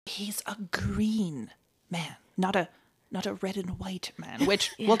He's a green man, not a red and white man,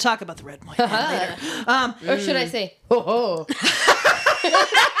 which we'll talk about the red and white man later. Or should I say, ho ho.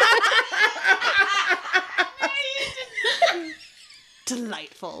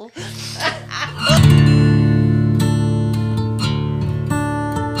 Delightful.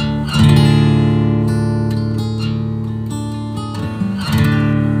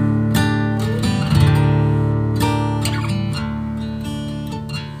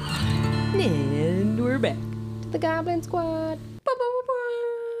 And we're back. The Goblin Squad.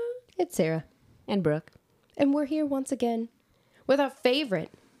 It's Sarah. And Brooke. And we're here once again with our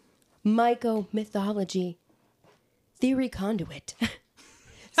favorite Mycomythology theory conduit.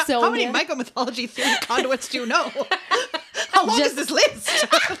 Sonia. How many mycomythology theory conduits do you know? How long is this list?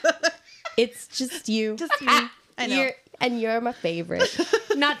 It's just you. Just me. I know. You're my favorite.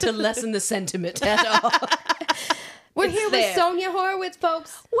 Not to lessen the sentiment at all. We're here with Sonia Horowitz,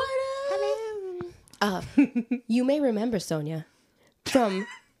 folks. What up? Hello. You may remember Sonia from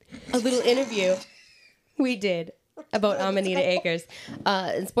a little interview we did about Amanita Acres.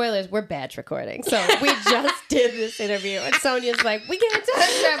 And spoilers, we're batch recording. So we just did this interview. And Sonia's like, we can't time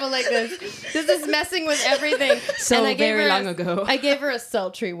travel like this. This is messing with everything. So and I gave very her long ago. I gave her a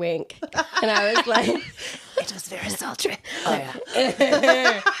sultry wink. And I was like, It was very sultry. Oh,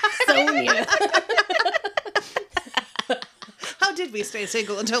 yeah. Sonia. How did we stay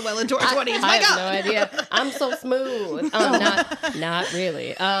single until well into our 20s? I My have God. no idea. I'm so smooth. Not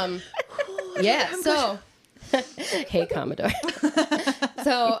really. Yeah, so hey, Commodore.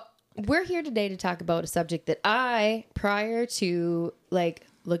 So we're here today to talk about a subject that I, prior to like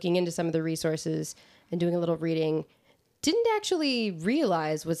looking into some of the resources and doing a little reading, didn't actually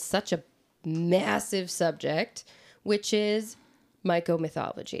realize was such a massive subject, which is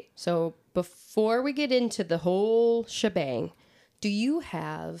mycomythology. So before we get into the whole shebang, do you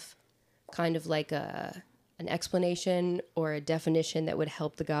have kind of like an explanation or a definition that would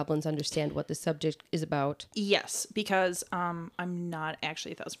help the goblins understand what the subject is about? Yes, because I'm not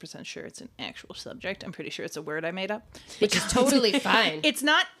actually 1,000% sure it's an actual subject. I'm pretty sure it's a word I made up. Which is totally fine. It's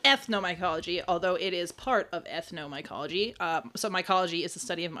not ethnomycology, although it is part of ethnomycology. So mycology is the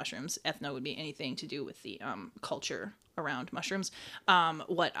study of mushrooms. Ethno would be anything to do with the culture around mushrooms.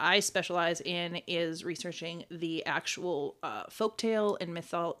 What I specialize in is researching the actual folktale and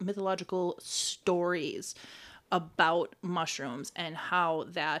mythological stories about mushrooms and how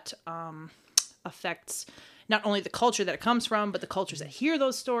that affects not only the culture that it comes from, but the cultures that hear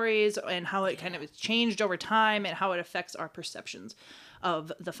those stories and how it kind of has changed over time and how it affects our perceptions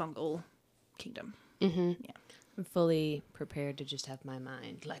of the fungal kingdom. Mm-hmm. Yeah. I'm fully prepared to just have my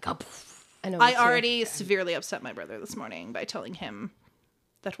mind like, oh, I know. I already severely upset my brother this morning by telling him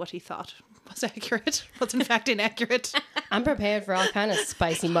that what he thought was accurate was in fact inaccurate. I'm prepared for all kind of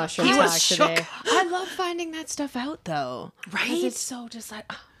spicy mushroom He talk was shook. today. I love finding that stuff out, though. 'Cause Right? It's so just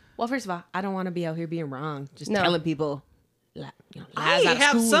like, well, first of all, I don't want to be out here being wrong. Just No. telling people, lies I out of have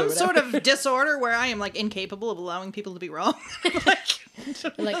school some or sort whatever. of disorder where I am like incapable of allowing people to be wrong.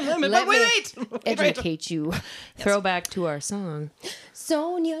 Like, But let me wait. educate you. Throwback to our song.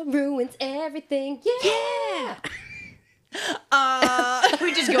 Sonia ruins everything. Yeah.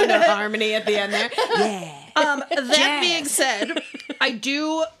 We just go into harmony at the end there. Yeah. That being said, I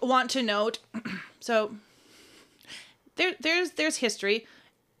do want to note, so there's history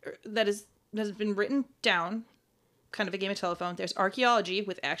that has been written down, kind of a game of telephone. There's archaeology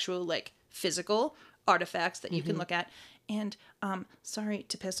with actual like physical artifacts that you can look at. And sorry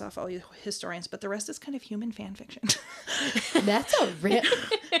to piss off all you historians, but the rest is kind of human fan fiction. That's a real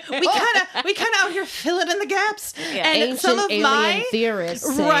we kind of out here filling in the gaps. Yeah. And ancient some of alien my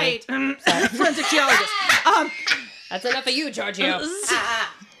theorists say, right forensic geologist. That's enough of you, Giorgio.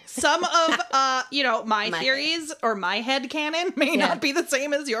 Some of my theories or my head canon may Yeah. not be the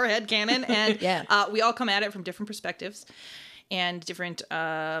same as your head canon, and Yeah. we all come at it from different perspectives and different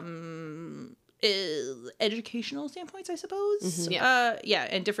educational standpoints, I suppose.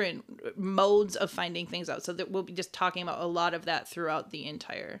 Mm-hmm. And different modes of finding things out. So that we'll be just talking about a lot of that throughout the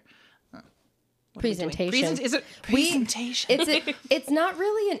entire Presentation. Is it presentation? It's not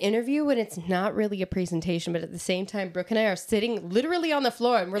really an interview and it's not really a presentation, but at the same time, Brooke and I are sitting literally on the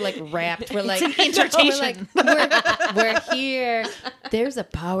floor and we're like wrapped. We're like an entertainment. we're here. There's a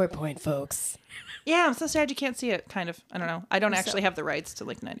PowerPoint, folks. Yeah, I'm so sad you can't see it, kind of. I don't know. I don't actually have the rights to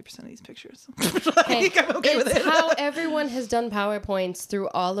like 90% of these pictures. Hey, I'm okay with it's it. how everyone has done PowerPoints through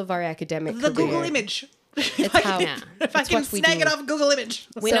all of our academic The career. Google image. It's how. Yeah. If I It's can what we snag do. it off Google Image.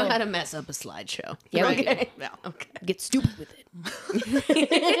 We So- know how to mess up a slideshow. Yeah, we do. Yeah. Okay. Get stupid with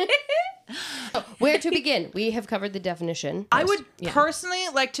it. Where to begin? We have covered the definition. I would personally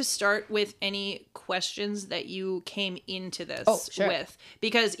like to start with any questions that you came into this sure. with.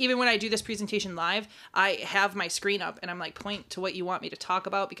 Because even when I do this presentation live, I have my screen up and I'm like, point to what you want me to talk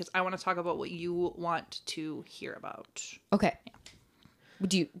about because I want to talk about what you want to hear about. Okay.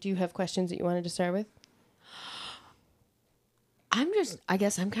 Do you have questions that you wanted to start with? I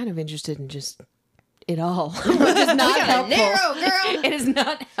guess I'm kind of interested in just it all. Which is not helpful. Narrow, girl. It is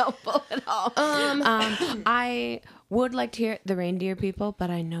not helpful at all. I would like to hear the reindeer people, but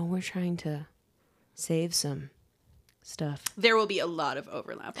I know we're trying to save some stuff. There will be a lot of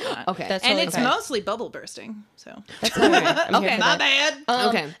overlap on that. Okay. That's And totally it's fine. mostly bubble bursting. So That's all right. I'm here Okay. for my that. bad.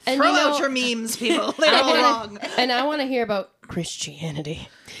 Okay. And Throw you know, out your memes, people. They're all wrong. and I want to hear about Christianity.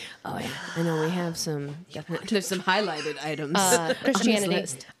 Oh yeah. I know we have some there's some highlighted items. Christianity. on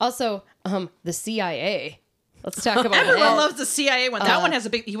this list. Also, the CIA. Let's talk about Everyone that. loves the CIA one. That one has a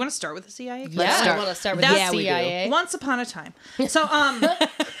big. You want to start with the CIA? Yeah, start. I want to start with That's- the we do. CIA. Once upon a time. So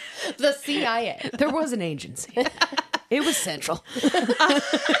The CIA. There was an agency. It was central.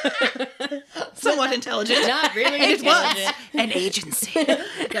 somewhat intelligent. Not really. And it was intelligent. an agency.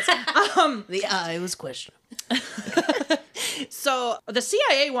 Yes. The eye was questionable. So the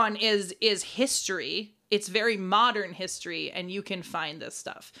CIA one is history. It's very modern history, and you can find this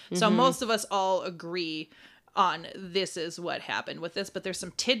stuff. So most of us all agree on this is what happened with this, but there's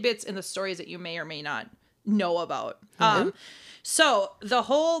some tidbits in the stories that you may or may not know about. So the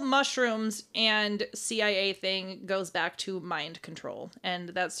whole mushrooms and CIA thing goes back to mind control, and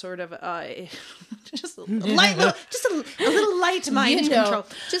that's sort of just a light, a little light mind control.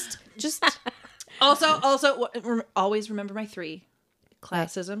 Just Also, always remember my three: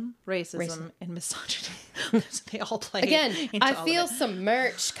 classism, racism, and misogyny. They all play. again, into I all of feel it. some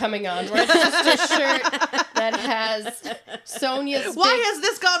merch coming on where it's just a shirt that has Sonia's Why big- has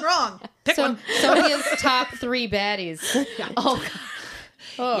this gone wrong? Pick one. Sonia's top 3 baddies. Oh,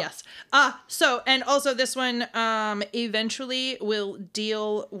 Yes. So, and also this one eventually will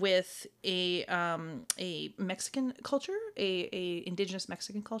deal with a Mexican culture, a indigenous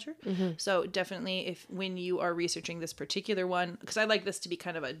Mexican culture. So definitely when you are researching this particular one, because I like this to be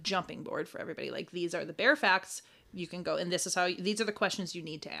kind of a jumping board for everybody. Like, these are the bare facts. You can go, and this is how, these are the questions you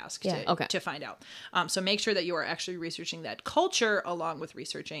need to ask to find out. So make sure that you are actually researching that culture along with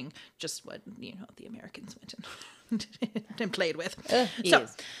researching just what, the Americans went and played with. So,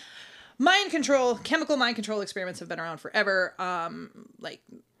 Yes. mind control, chemical mind control experiments have been around forever.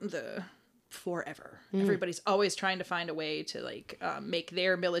 Forever. Everybody's always trying to find a way to make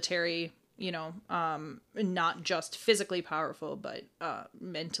their military, not just physically powerful, but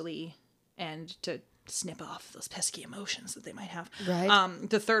mentally, and to snip off those pesky emotions that they might have. Right.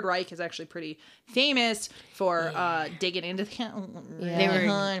 The Third Reich is actually pretty famous for digging into the...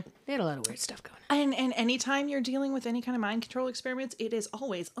 They had a lot of weird stuff going on. And anytime you're dealing with any kind of mind control experiments, it is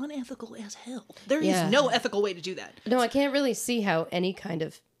always unethical as hell. There is Yeah. no ethical way to do that. no, I can't really see how any kind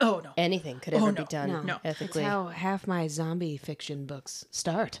of anything could ever be done No. ethically. That's how half my zombie fiction books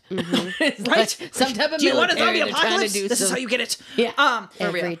start. Right? Some type of Do you want a military zombie they're trying to apocalypse? do This is some- how you get it. Yeah.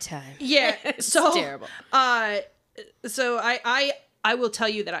 Every time. Yeah. So terrible. So I will tell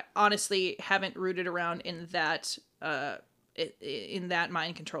you that I honestly haven't rooted around in that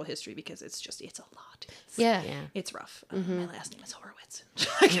mind control history because it's a lot. Yeah. It's rough. My last name is Horowitz.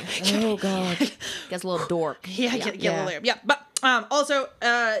 Oh, God. Gets a little dork. Yeah. But also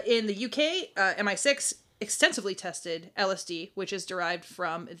in the UK, MI6 extensively tested LSD, which is derived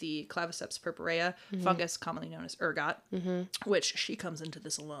from the Claviceps purpurea fungus, commonly known as ergot, which she comes into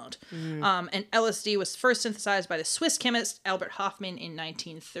this a lot. And LSD was first synthesized by the Swiss chemist Albert Hofmann in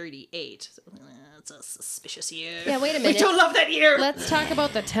 1938. So, that's a suspicious year. Yeah, wait a We minute. don't love that year. Let's talk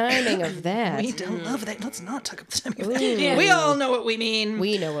about the timing of that. We don't love that. Let's not talk about the timing of that. We all know what we mean.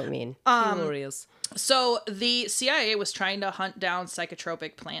 We know what we mean. Glorious. So the CIA was trying to hunt down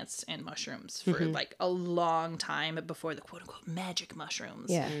psychotropic plants and mushrooms for a long time before the quote unquote magic mushrooms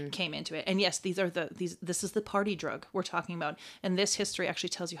came into it. And yes, this is the party drug we're talking about. And this history actually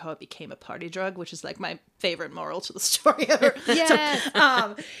tells you how it became a party drug, which is my favorite moral to the story ever. Yes.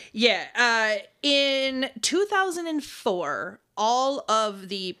 So, in 2004, all of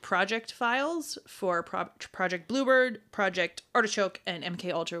the project files for Project Bluebird, Project Artichoke, and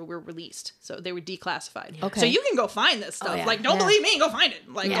MK Ultra were released. So they were declassified. Okay. So you can go find this stuff. yeah. Don't believe me, go find it.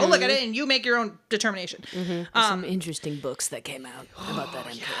 Go look at it and you make your own determination. Some interesting books that came out about that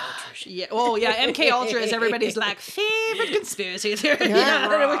MK Ultra shit. Yeah. Oh, yeah. MK Ultra is everybody's favorite conspiracy theory.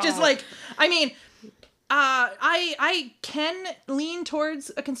 Yeah. Which is I can lean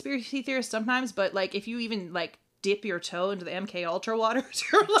towards a conspiracy theorist sometimes, but like if you even like dip your toe into the MK Ultra waters,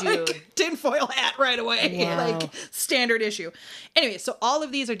 you're like tinfoil hat right away. Wow. Like standard issue. Anyway, so all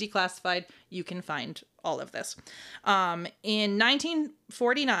of these are declassified. You can find all of this. In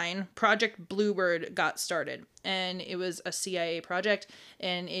 1949, Project Bluebird got started, and it was a CIA project,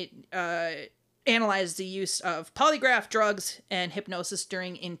 and it analyzed the use of polygraph, drugs, and hypnosis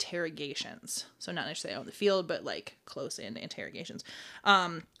during interrogations. So not necessarily out in the field, but like close-in interrogations.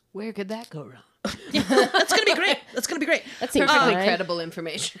 Where could that go wrong? That's gonna be great. That's gonna be great. That seems Perfectly fine. credible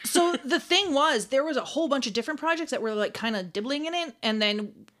information. So the thing was, there was a whole bunch of different projects that were like kind of dibbling in it, and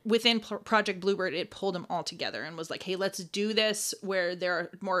then within Project Bluebird, it pulled them all together and was like, "Hey, let's do this where there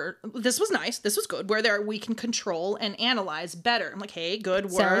are more." This was nice. This was good. Where we can control and analyze better. I'm like, "Hey, good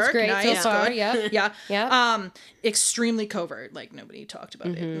work. Sounds great nice, so far. good. Yeah. Yeah. Yeah. Extremely covert. Like nobody talked about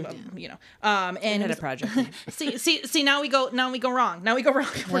it. You know. And Had a project. see. Now we go wrong.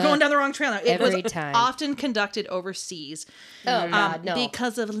 We're going down the wrong trail now. It Every was time. often conducted overseas. Oh God, no.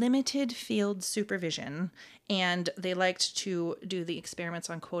 Because of limited field supervision, and they liked to do the experiments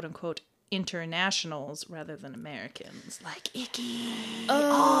on quote unquote internationals rather than Americans. Like icky.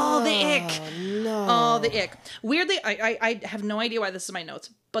 Oh, the ick. no. Oh, the ick. Weirdly, I have no idea why this is in my notes,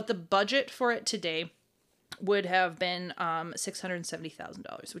 but the budget for it today would have been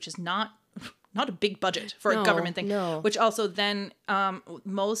 $670,000, which is not a big budget for a No, government thing. no. Which also then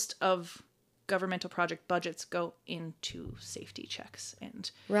most of governmental project budgets go into safety checks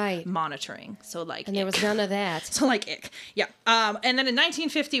and Right. monitoring. So like, And there was none of that. so like ick. Yeah. And then in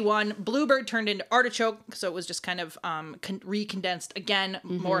 1951, Bluebird turned into Artichoke. So it was just kind of recondensed again,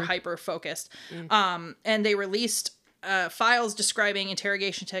 more hyper focused. And they released files describing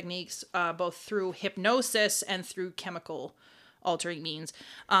interrogation techniques, both through hypnosis and through chemical altering means.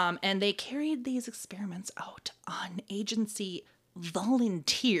 And they carried these experiments out on agency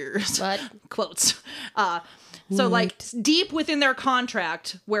volunteers. What? Quotes. So like deep within their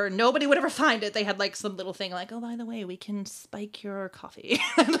contract where nobody would ever find it, they had like some little thing like, oh, by the way, we can spike your coffee.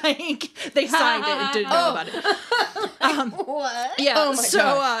 Like they signed it and didn't know about it. What? Yeah. Oh my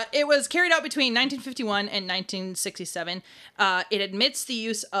God. It was carried out between 1951 and 1967. It admits the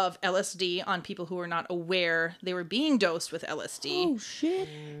use of LSD on people who were not aware they were being dosed with LSD. Oh shit.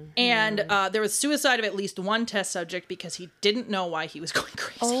 And there was suicide of at least one test subject because he didn't know why he was going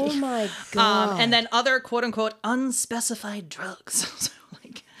crazy. Oh my God. And then other quote unquote unspecified drugs. So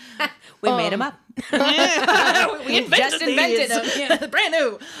like We made them up. we invented Just invented these. them. Brand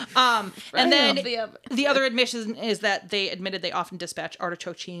new. And then off the oven. the other admission is that they admitted they often dispatch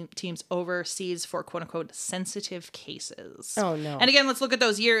Artichoke teams overseas for quote unquote sensitive cases. Oh, no. And again, let's look at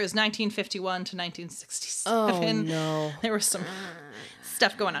those years, 1951 to 1967. Oh, no. There was some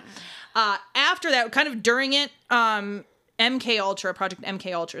stuff going on. After that, kind of during it, Project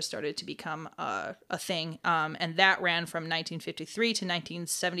MK Ultra started to become a thing, and that ran from 1953 to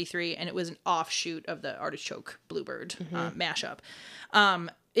 1973, and it was an offshoot of the Artichoke Bluebird mashup.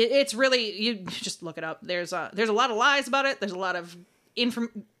 It's really, you just look it up. There's a lot of lies about it. There's a lot of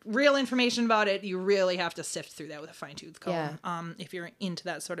real information about it. You really have to sift through that with a fine-tooth comb if you're into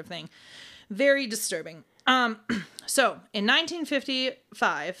that sort of thing. Very disturbing. So in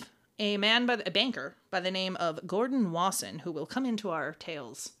 1955, a banker by the name of Gordon Wasson, who will come into our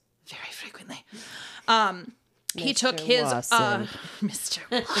tales very frequently, he took his Wasson. Mr.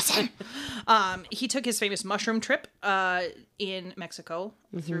 Wasson. He took his famous mushroom trip in Mexico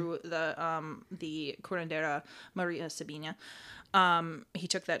through the Curandera Maria Sabina. He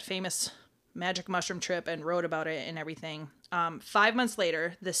took that famous magic mushroom trip and wrote about it and everything. 5 months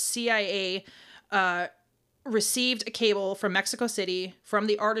later, the CIA received a cable from Mexico City from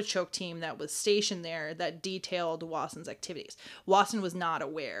the Artichoke team that was stationed there that detailed Wasson's activities. Wasson was not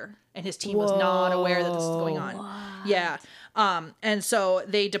aware, and his team was not aware that this was going on. What? Yeah. And so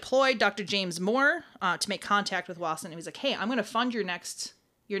they deployed Dr. James Moore to make contact with Wasson. And he was like, hey, I'm going to fund your next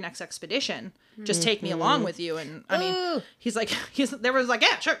expedition. Just take me along with you. And I mean, there was like,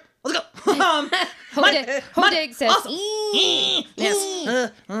 yeah, sure. Let's go. Hodig says, awesome.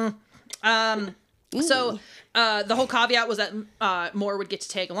 Yes. So the whole caveat was that Moore would get to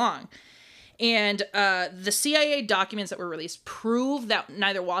tag along. And the CIA documents that were released prove that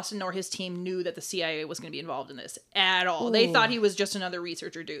neither Wasson nor his team knew that the CIA was going to be involved in this at all. Ooh. They thought he was just another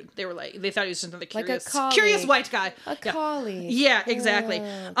researcher dude. They thought he was just another curious white guy. A colleague. Yeah, exactly.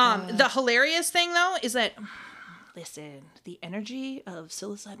 The hilarious thing, though, is that, listen, the energy of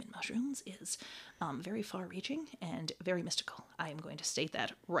psilocybin mushrooms is very far-reaching and very mystical. I am going to state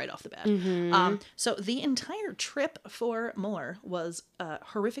that right off the bat. Mm-hmm. So the entire trip for Moore was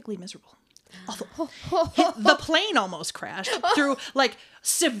horrifically miserable. The plane almost crashed through like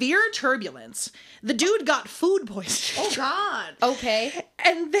severe turbulence. The dude got food poisoning. Oh God. Okay.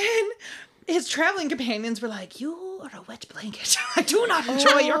 And then his traveling companions were like, "You are a wet blanket. I do not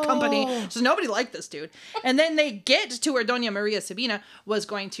enjoy your company." So nobody liked this dude. And then they get to where Doña Maria Sabina was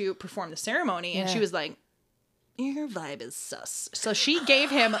going to perform the ceremony, and she was like, "Your vibe is sus." So she gave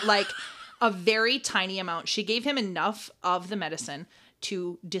him like a very tiny amount. She gave him enough of the medicine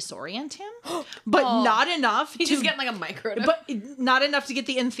to disorient him, but not enough He's to just getting like a microdose. but not enough to get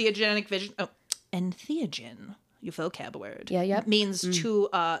the entheogenic vision. Oh, entheogen, you vocab word. Yeah, Means to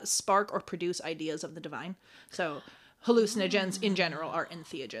spark or produce ideas of the divine. So hallucinogens in general are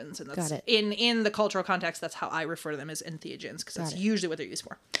entheogens, and that's Got it. in the cultural context. That's how I refer to them as entheogens because that's usually what they're used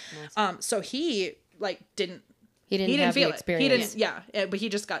for. So he like didn't. He didn't have feel the it. experience. He didn't. But he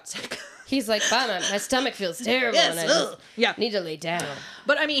just got sick. He's like, "Wow, my stomach feels terrible, Yes, and I just yeah. need to lay down."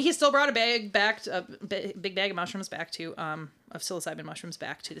 But I mean, he still brought a big bag of mushrooms back to of psilocybin mushrooms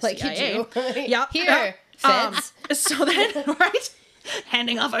back to the Like CIA. you do. Yeah, Here, feds. So then, right,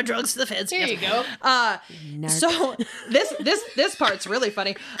 handing off our drugs to the feds. Here Yes. you go. So this part's really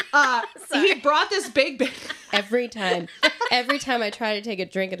funny. He brought this big. Every time I try to take a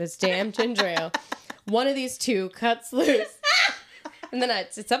drink of this damn ginger ale, one of these two cuts loose. And then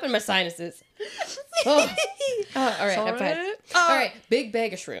it's up in my sinuses. Oh. All right, I'm fine. All right, big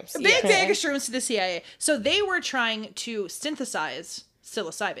bag of shrooms. Big bag of shrooms to the CIA. So they were trying to synthesize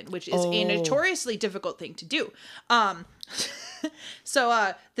psilocybin, which is a notoriously difficult thing to do.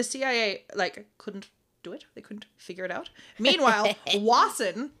 So the CIA like couldn't do it. They couldn't figure it out. Meanwhile,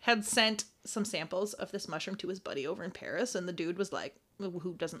 Wasson had sent some samples of this mushroom to his buddy over in Paris, and the dude was like,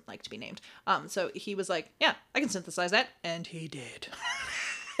 who doesn't like to be named. So he was like, "Yeah, I can synthesize that," and he did.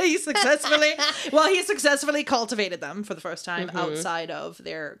 He successfully cultivated them for the first time outside of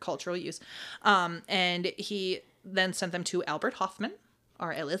their cultural use. And he then sent them to Albert Hoffman,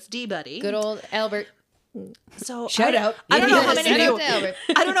 our LSD buddy. Good old Albert. So Shout out. I don't know how Shout many out of to you. Albert.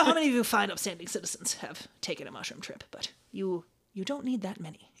 I don't know how many of you fine, upstanding citizens have taken a mushroom trip, but you don't need that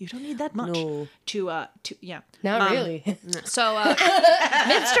many. You don't need that much to yeah. Not really. So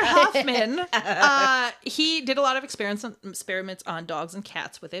Mr. Hoffman, he did a lot of experiments on dogs and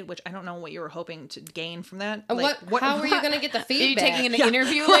cats with it, which I don't know what you were hoping to gain from that. How are you going to get the Are you feedback? taking an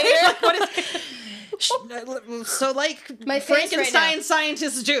interview later? What is? So like My face Frankenstein right now.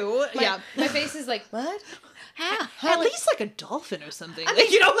 scientists do. My face is like, what? At least like a dolphin or something.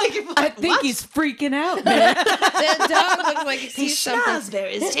 Like, you know, like I think what? he's freaking out, man. That dog looks like he sees something.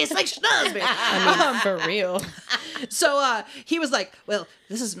 Schnozberries taste like schnozberries. I mean, for real. So he was like, "Well,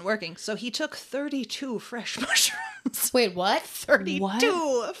 this isn't working." So he took 32 fresh mushrooms. Wait, what?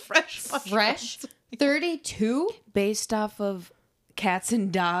 32 fresh mushrooms. Fresh? 32? Based off of cats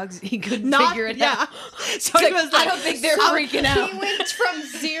and dogs, he couldn't Not figure it yeah. out. So he was like, I don't think they're freaking out. He went from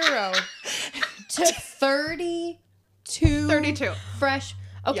 0 to 32 32. fresh.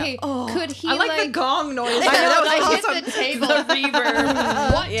 Okay, could he I like the gong noise. I know, That was I awesome. hit the table.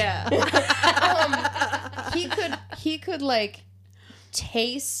 Reverb. What? Yeah. He could like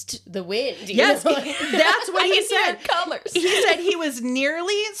taste the wind. you Yes, know? that's what he said. colors. He said he was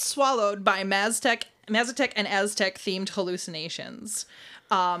nearly swallowed by Mazatec and Aztec themed hallucinations.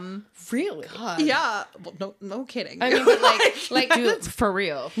 Really? Yeah, well, no kidding. I mean, but like, Dude, for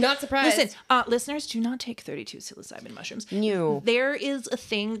real. not surprised. Listen, listeners, do not take 32 psilocybin mushrooms. No. There is a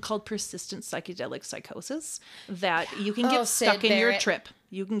thing called persistent psychedelic psychosis that you can get Sid stuck in your Barrett. trip.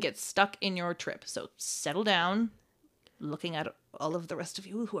 You can get stuck in your trip. So settle down. Looking at all of the rest of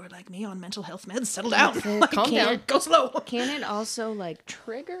you who are like me on mental health meds, settle down. Like, calm down. Go slow. Can it also like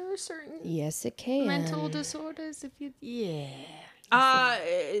trigger certain Yes, it can. mental disorders if you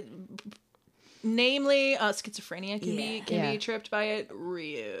Namely, schizophrenia can Yeah. be tripped by it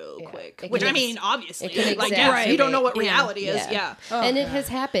real quick. It Which can I mean, obviously, it can like yeah, you don't know what exacerbate. reality is. Yeah. And it has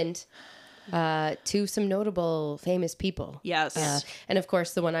happened to some notable famous people. Yes. And of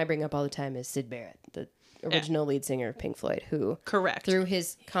course, the one I bring up all the time is Sid Barrett, the original lead singer of Pink Floyd, who Correct. through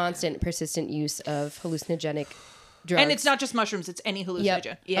his constant, persistent use of hallucinogenic drugs. And it's not just mushrooms; it's any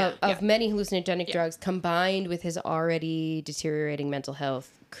hallucinogen. Of many hallucinogenic drugs combined with his already deteriorating mental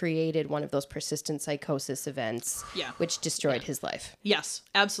health created one of those persistent psychosis events which destroyed his life. Yes,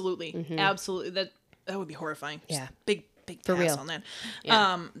 absolutely. Absolutely. That would be horrifying. Just Yeah. big For pass real. on that.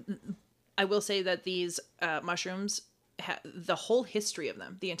 I will say that these mushrooms, the whole history of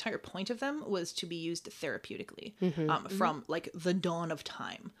them, the entire point of them was to be used therapeutically from like the dawn of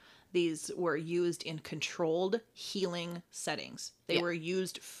time. These were used in controlled healing settings. They were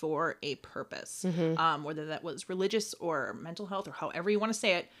used for a purpose, whether that was religious or mental health or however you want to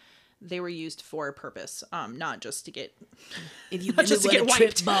say it. they were used for a purpose, not just to get If you Not just to really get want to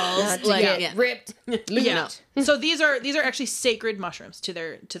wiped. trip balls, Not to like, get yeah. ripped. yeah. So these are actually sacred mushrooms to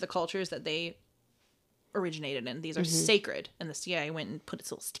the cultures that they originated in. These are sacred, and the CIA went and put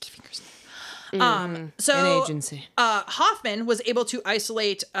its little sticky fingers in there. So An agency. Hoffman was able to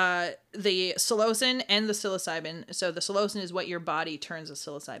isolate the psilocin and the psilocybin. So the psilocin is what your body turns the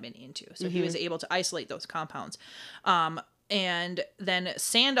psilocybin into. So he was able to isolate those compounds. And then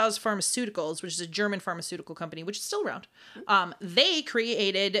Sandoz Pharmaceuticals, which is a German pharmaceutical company, which is still around, they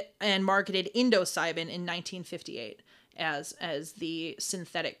created and marketed Indocybin in 1958 as the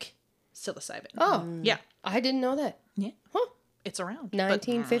synthetic psilocybin. Oh, Yeah. I didn't know that. Yeah. Huh. It's around.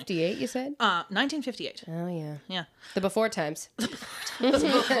 1958, you said? 1958. Oh, yeah. Yeah. The before times.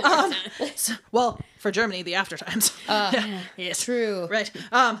 Well, for Germany, the after times. Yes. True. Right.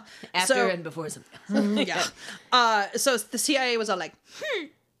 After and before something else. Yeah. So the CIA was all like, fine.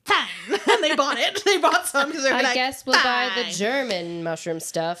 And they bought it. They bought some because they're I like, guess we'll buy the fine. German mushroom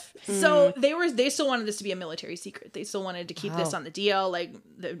stuff. So they still wanted this to be a military secret. They still wanted to keep this on the DL. Like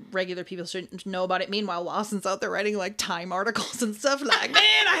the regular people shouldn't know about it. Meanwhile, Lawson's out there writing like Time articles and stuff. Like,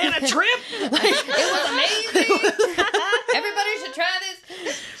 man, I had a trip. Like, It was amazing. Everybody should try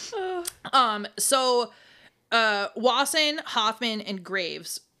this. So Wasson, Hoffman, and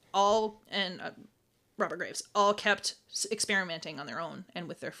Graves Robert Graves all kept experimenting on their own and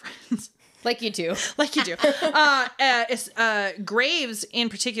with their friends. Like you do. Like you do. Graves, in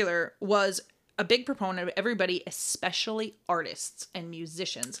particular, was a big proponent of everybody, especially artists and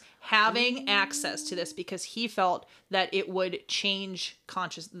musicians, having access to this because he felt that it would change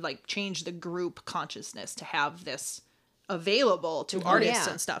the group consciousness to have this available to artists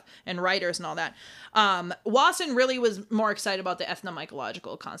and stuff and writers and all that. Wasson really was more excited about the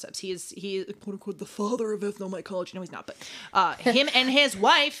ethnomycological concepts. He quote unquote the father of ethnomycology. No, he's not, but him and his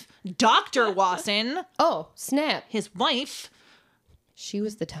wife, Dr. Wasson, Oh, snap. his wife, She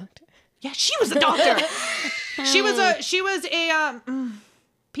was the doctor. yeah, she was a doctor. she was a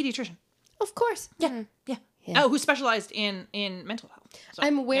pediatrician. Of course. Yeah. Oh, who specialized in mental health. So,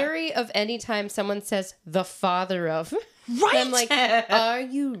 I'm wary of any time someone says the father of. Right. I'm like, are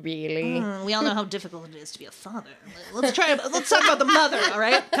you really? We all know how difficult it is to be a father. Let's talk about the mother, all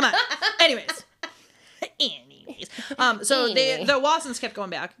right? Come on. Anyways. So the Watsons kept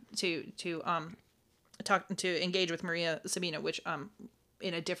going back to engage with Maria Sabina, which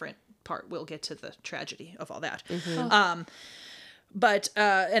in a different part we'll get to the tragedy of all that. But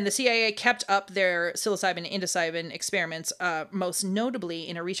and the CIA kept up their psilocybin and indocybin experiments, most notably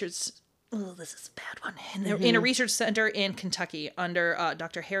in a research. Oh, this is a bad one. In a research center in Kentucky under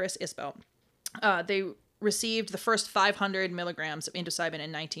Dr. Harris Isbell. They received the first 500 milligrams of indocybin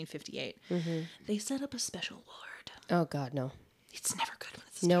in 1958. They set up a special ward. Oh, God, no. It's never good when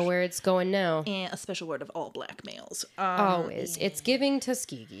it's Know where it's going now. and a special ward of all black males. Always. It's giving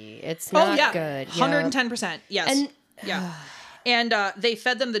Tuskegee. It's not good. 110%. Yes. And- yeah. And they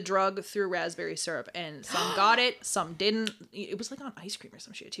fed them the drug through raspberry syrup, and some got it, some didn't. It was like on ice cream or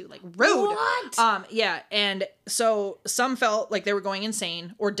some shit too, like rude. What? Yeah, and so some felt like they were going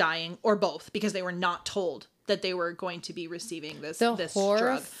insane or dying or both because they were not told that they were going to be receiving this drug.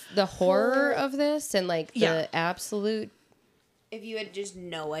 The horror of this and like the absolute. If you had just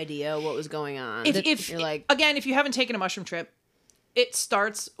no idea what was going on, If you're like, again, if you haven't taken a mushroom trip, it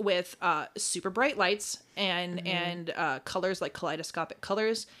starts with super bright lights and colors like kaleidoscopic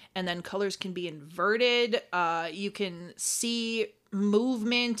colors, and then colors can be inverted. You can see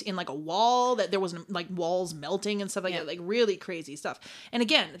movement in like a wall that there was like walls melting and stuff like that, like really crazy stuff. And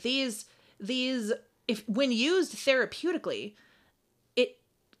again, these if when used therapeutically, it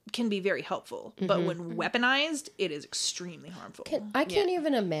can be very helpful, but when weaponized, it is extremely harmful. I can't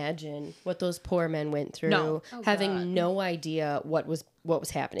even imagine what those poor men went through, No. having no idea what was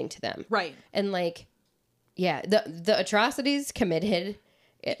happening to them. Right. And like, yeah, the atrocities committed.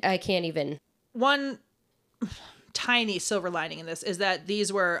 I can't even. One tiny silver lining in this is that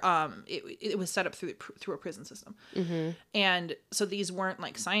these were it was set up through a prison system, and so these weren't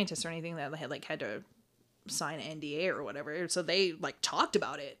like scientists or anything that had to sign an NDA or whatever. So they like talked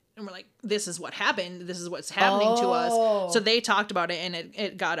about it and were like, this is what happened, this is what's happening to us. So they talked about it, and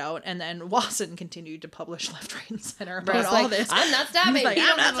it got out, and then Wasson continued to publish left, right, and center about all this. I'm not stopping. He's like,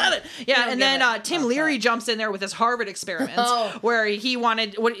 I'm not stopping. Yeah, and then Tim Leary jumps in there with his Harvard experiments, where he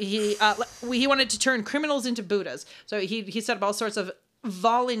wanted he wanted to turn criminals into Buddhas. So he set up all sorts of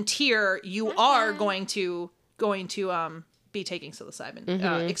volunteer. You are going to be taking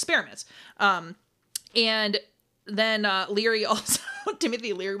psilocybin experiments. And then Leary also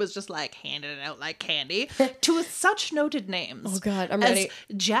Timothy Leary was just like handing it out like candy to such noted names. Oh, God, I'm as ready.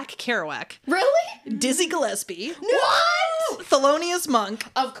 Jack Kerouac, Really? Dizzy Gillespie, What? Thelonious Monk,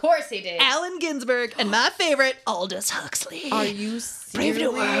 Of course he did. Allen Ginsberg, and my favorite, Aldous Huxley. Are you Brave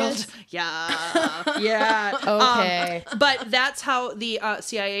New World? serious? Yeah, yeah. Okay. But that's how the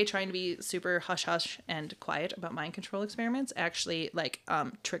CIA, trying to be super hush hush and quiet about mind control experiments, actually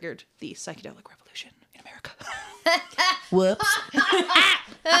triggered the psychedelic revolution in America. Whoops.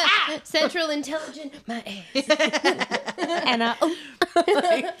 Central Intelligent, my ass. And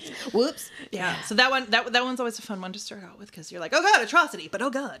Whoops. Yeah. So that one's always a fun one to start out with, because you're like, oh god, atrocity, but oh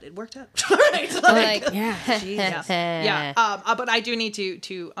god, it worked out. Right? Like, Yeah. But I do need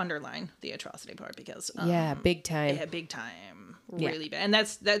to underline the atrocity part, because yeah, big time. yeah, big time, really bad.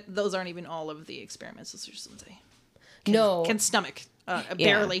 And those aren't even all of the experiments. Those are just ones I can stomach.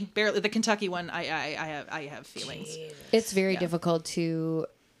 Barely. The Kentucky one, I have feelings. It's very difficult to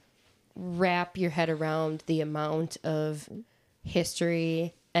wrap your head around the amount of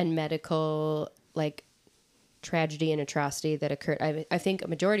history and medical tragedy and atrocity that occurred. I think a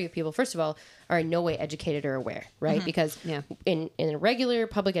majority of people, first of all, are in no way educated or aware, right? Because in a regular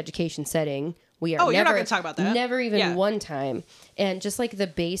public education setting, we are you're not going to talk about that. Never even one time. And just like a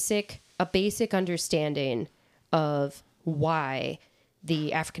basic understanding of why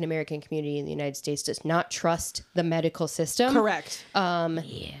the African American community in the United States does not trust the medical system. Correct.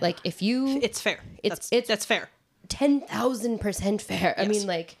 Like if you, It's fair. It's That's fair. 10,000% fair. I Yes.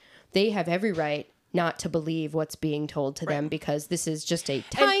 mean, they have every right not to believe what's being told to them, because this is just a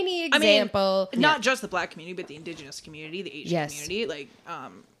tiny example. Not just the Black community, but the Indigenous community, the Asian Yes. community,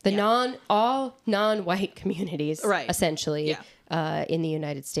 all non-white communities, Right. essentially, in the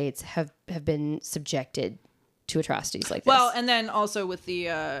United States have been subjected to atrocities like this. Well, and then also with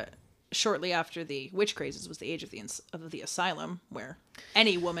the shortly after the witch crazes was the age of the asylum, where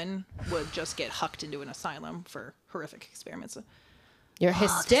any woman would just get hucked into an asylum for horrific experiments. You're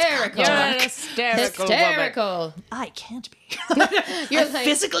hysterical. You're an hysterical woman. Hysterical. I can't be. You're I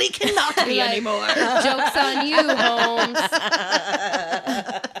physically cannot be like- anymore. Joke's on you, Holmes.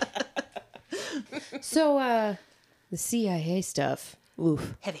 So, the CIA stuff.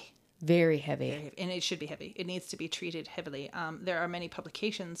 Oof. Heavy. Very heavy. And it should be heavy. It needs to be treated heavily. There are many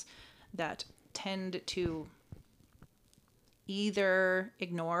publications that tend to either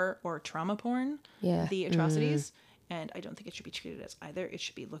ignore or trauma porn the atrocities. And I don't think it should be treated as either. It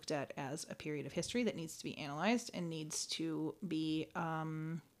should be looked at as a period of history that needs to be analyzed and needs to be...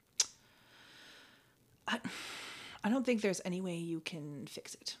 I don't think there's any way you can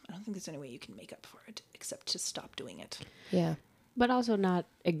fix it. I don't think there's any way you can make up for it except to stop doing it. Yeah. But also not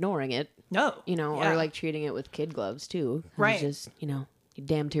ignoring it. No. Or treating it with kid gloves too. Right. It's just, you're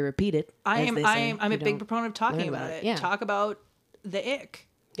damned to repeat it. I'm a big proponent of talking about it. Yeah. Talk about the ick.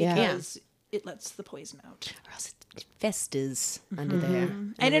 Yeah. Because it lets the poison out. Or else it festers under there.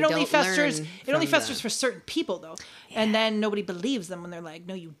 And it we only don't festers learn it only from festers for certain people though. And then nobody believes them when they're like,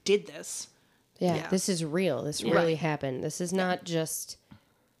 no, you did this. Yeah. This is real. This really Right. happened. This is not just...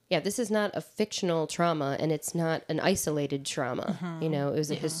 Yeah, this is not a fictional trauma, and it's not an isolated trauma. It was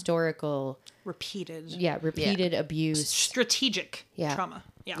a historical... Repeated. repeated abuse. Strategic trauma.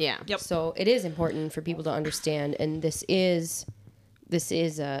 Yeah. Yeah. Yep. So it is important for people to understand, and this is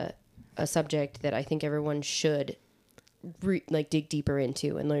a subject that I think everyone should dig deeper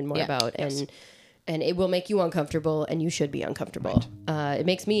into and learn more about, and it will make you uncomfortable, and you should be uncomfortable. Right. It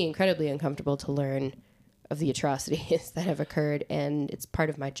makes me incredibly uncomfortable to learn of the atrocities that have occurred, and it's part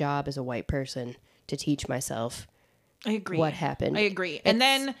of my job as a white person to teach myself I agree. what happened. I agree. And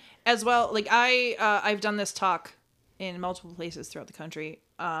then as well, I've done this talk in multiple places throughout the country,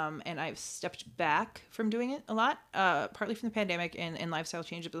 and I've stepped back from doing it a lot, partly from the pandemic and lifestyle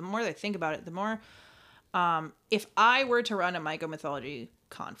changes. But the more that I think about it, the more, if I were to run a mycomythology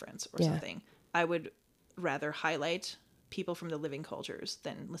conference or something, I would rather highlight people from the living cultures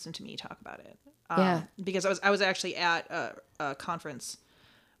than listen to me talk about it. Because I was actually at a conference.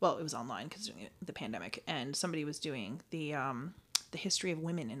 Well, it was online because of the pandemic, and somebody was doing the history of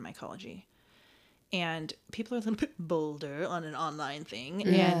women in mycology, and people are a little bit bolder on an online thing,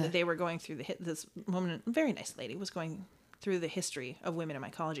 and they were going through this woman, a very nice lady, was going through the history of women in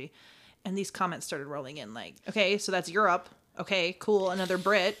mycology, and these comments started rolling in like, okay, so that's Europe, okay, cool, another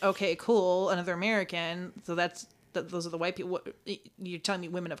Brit, okay, cool, another American, so those are the white people. You're telling me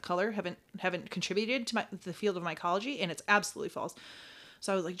women of color haven't contributed to the field of mycology, and it's absolutely false.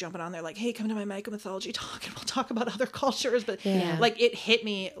 So I was jumping on there hey, come to my mycomythology talk and we'll talk about other cultures. But it hit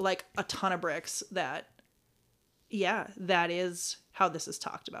me like a ton of bricks that is how this is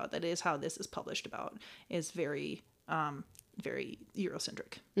talked about. That is how this is published about, is very very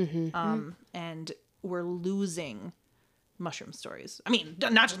Eurocentric. And we're losing mushroom stories. I mean,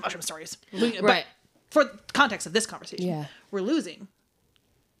 not just mushroom stories. But Right. for the context of this conversation, Yeah. we're losing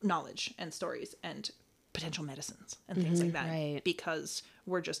knowledge and stories and potential medicines and things like that Right. because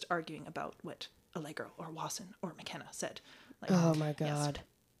we're just arguing about what Allegro or Wasson or McKenna said. Like, Oh my yes. God.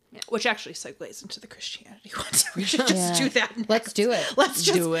 Which actually segues into the Christianity one. So we should just do that next. Let's do it. Let's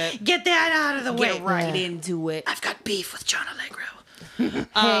just Do it. get that out of the way. Get right into it. I've got beef with John Allegro.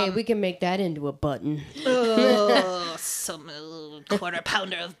 Hey, we can make that into a button. Oh, some quarter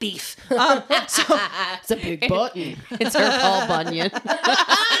pounder of beef. It's a big button. It's her Paul Bunyan.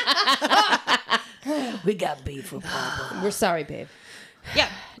 We got beef with Paul Bunyan. We're sorry, babe. Yeah.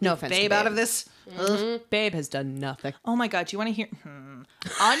 No offense to Babe Babe. out of this. Babe has done nothing. Oh my God. Do you want to hear?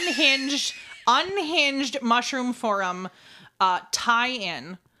 Unhinged Mushroom Forum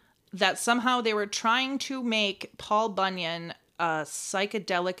tie-in that somehow they were trying to make Paul Bunyan a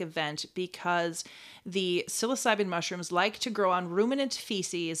psychedelic event because the psilocybin mushrooms like to grow on ruminant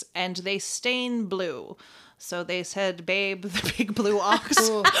feces and they stain blue. So they said, babe, the big blue ox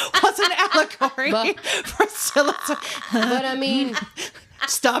was an allegory for psilocybin. But I mean,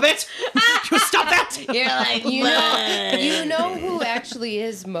 Stop it! You stop that! You're like, you know who actually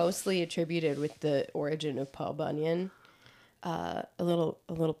is mostly attributed with the origin of Paul Bunyan? A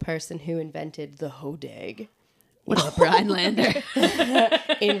little person who invented the hodag. What's up, Rhinelander?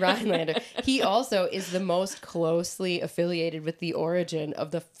 In Rhinelander. He also is the most closely affiliated with the origin of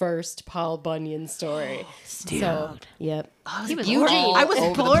the first Paul Bunyan story. So, yep. He was Eugene. all I was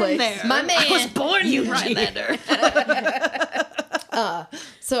over the born place. there. My man. I was born in Rhinelander.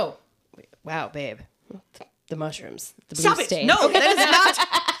 So, wow, babe. The mushrooms. The blue Stop it! stain. No, that is not.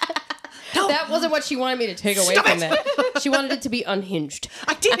 No, That wasn't what she wanted me to take away Stop from it. that. She wanted it to be unhinged.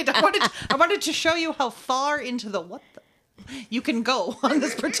 I did. I wanted to show you how far into the what the you can go on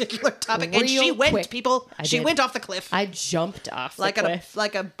this particular topic. And she Real went, quick. people. I She did. went off the cliff I jumped off like the cliff.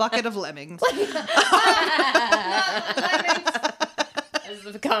 like a bucket of lemmings. As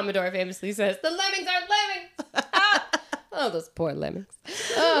the Commodore famously says, the lemmings are lemmings. Oh, those poor lemmings.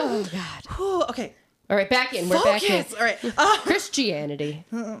 Oh, God. Ooh, okay. All right, back in. We're back in. Focus. All right. Christianity.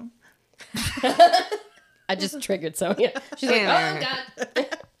 I just triggered Sonia. She's like, oh, I'm done.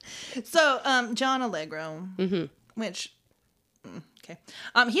 So, John Allegro, which, okay,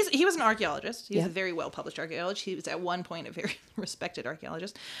 he was an archaeologist. He was a very well published archaeologist. He was at one point a very respected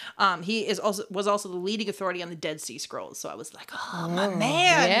archaeologist. He was also the leading authority on the Dead Sea Scrolls. So I was like, oh my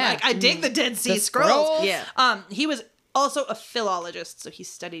man, yeah. like I dig the Dead Sea The Scrolls. scrolls. Yeah. He was also a philologist, so he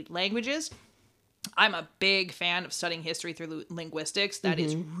studied languages. I'm a big fan of studying history through linguistics. That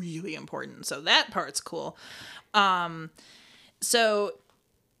is really important. So that part's cool. So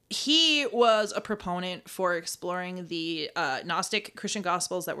he was a proponent for exploring the Gnostic Christian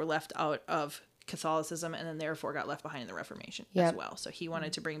Gospels that were left out of Catholicism and then therefore got left behind in the Reformation as Yep. well. So he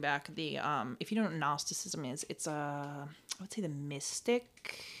wanted to bring back the, if you don't know what Gnosticism is, it's I would say the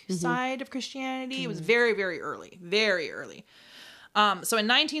mystic side of Christianity. It was very, very early, very early. So in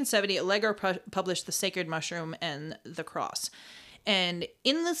 1970, Allegro published The Sacred Mushroom and the Cross. And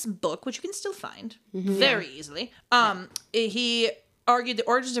in this book, which you can still find very easily, he argued the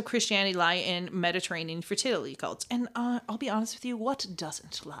origins of Christianity lie in Mediterranean fertility cults. And I'll be honest with you, what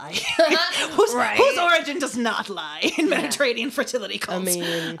doesn't lie? Whose origin does not lie in Mediterranean fertility cults? I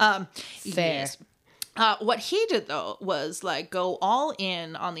mean, fair. Yes. What he did, though, was like go all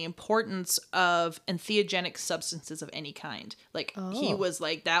in on the importance of entheogenic substances of any kind. Like he was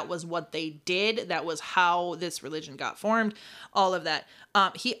like, that was what they did. That was how this religion got formed. All of that.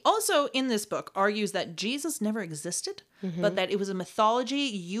 He also, in this book, argues that Jesus never existed, but that it was a mythology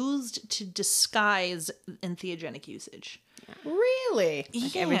used to disguise entheogenic usage. Really?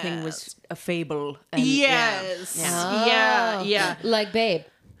 Like everything was a fable. And, Yes. Yeah. Yeah. Like, babe.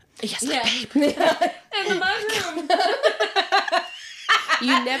 Yes. And the mushroom.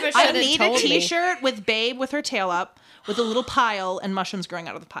 You never should I have need told a me. T-shirt with Babe with her tail up, with a little pile and mushrooms growing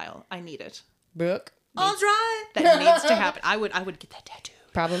out of the pile. I need it. Brooke, I'll try. That needs to happen. I would get that tattoo.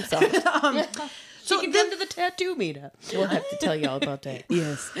 problem solved. So you can come to the tattoo meetup. We'll have to tell you all about that.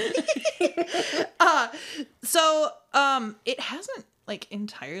 Yes. So, it hasn't like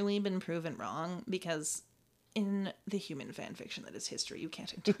entirely been proven wrong because in the human fan fiction that is history, you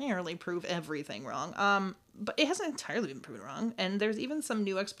can't entirely prove everything wrong. But it hasn't entirely been proven wrong, and there's even some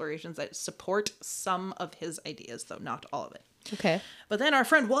new explorations that support some of his ideas, though not all of it. Okay. But then our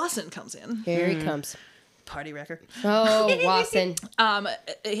friend Wasson comes in, Here he comes. party wrecker. Oh, Wasson.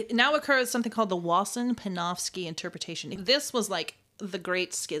 Now occurs something called the Wasson-Panofsky interpretation. This was like the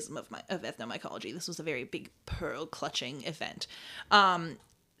great schism of ethnomycology. This was a very big pearl clutching event.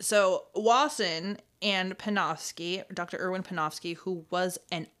 So Wasson and Panofsky, Dr. Erwin Panofsky, who was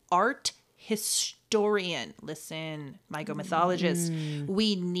an art historian. Listen, mycomythologist,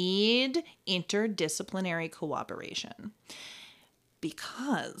 we need interdisciplinary cooperation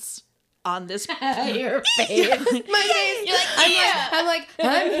because on this Your face. My face. You're like,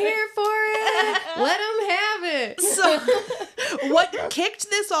 I'm here for it. Let them have it. So what kicked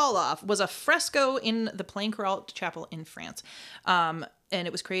this all off was a fresco in the Plain Chorale Chapel in France. And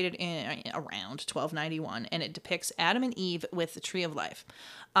it was created in around 1291, and it depicts Adam and Eve with the tree of life.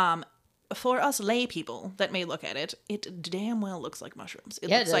 For us lay people that may look at it, it damn well looks like mushrooms. It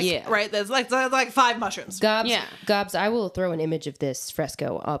looks like right. There's like 5 mushrooms. Gobs, I will throw an image of this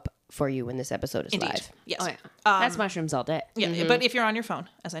fresco up for you when this episode is live. Yes. Oh, yeah. That's mushrooms all day. Yeah, but if you're on your phone,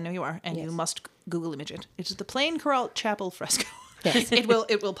 as I know you are, and you must Google image it, it's the Plain Chorale Chapel fresco. Yes. It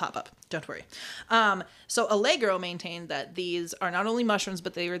will pop up. Don't worry. So Allegro maintained that these are not only mushrooms,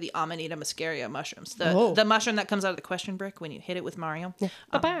 but they are the Amanita muscaria mushrooms. The mushroom that comes out of the question brick when you hit it with Mario.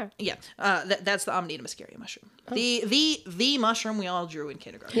 That's the Amanita muscaria mushroom. Oh. The mushroom we all drew in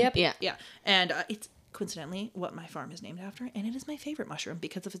kindergarten. Yep. Yeah. And it's coincidentally what my farm is named after, and it is my favorite mushroom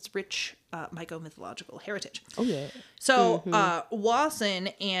because of its rich mycomythological heritage. Oh yeah. So Wasson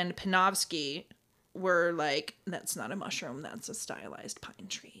and Panofsky were like, that's not a mushroom, that's a stylized pine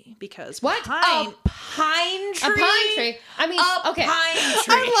tree. Because what? Pine A pine tree? I mean, okay. Pine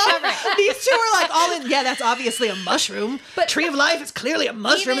tree. I love these two are like all in, yeah, that's obviously a mushroom. But tree of life is clearly a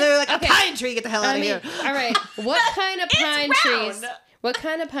mushroom. They're like, a pine tree, get the hell out of here. All right. What kind of pine trees? What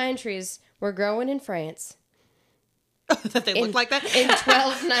kind of pine trees were growing in France? That they look like that? In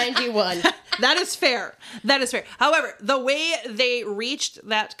 1291. That is fair. However, the way they reached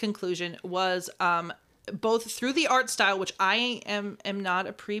that conclusion was both through the art style, which I am not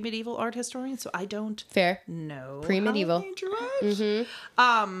a pre-medieval art historian, so I don't know pre-medieval. how they drew it.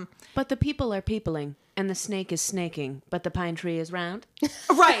 But the people are peopling, and the snake is snaking, but the pine tree is round.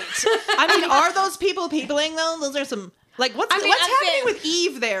 Right. I mean, are those people peopling, though? Those are some... Like, what's happening with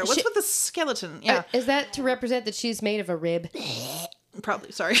Eve there? What's with the skeleton? Yeah. Is that to represent that she's made of a rib?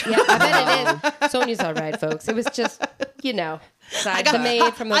 Probably. Sorry. Yeah, I bet it is. Sonia's all right, folks. It was just, I got the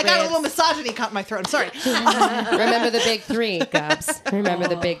maid from the I got a ribs. little misogyny caught in my throat. I'm sorry. Remember the big 3, Gobs. Remember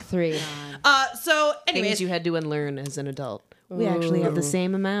the big 3. So, anyways. Things you had to unlearn as an adult. We actually have the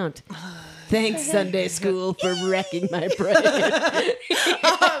same amount. Thanks, Sunday school, for wrecking my brain.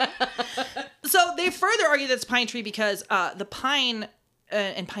 So they further argue that it's pine tree because the pine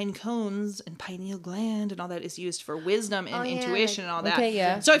and pine cones and pineal gland and all that is used for wisdom and intuition and all that. Okay,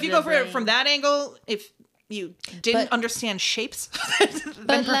 yeah. So if you go for it from that angle, if you didn't understand shapes,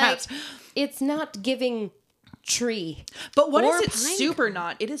 then perhaps. It's not giving tree. But what is it super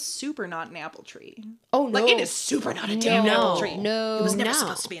not? It is super not an apple tree. Oh, no. Like, it is super not a damn apple tree. No. It was never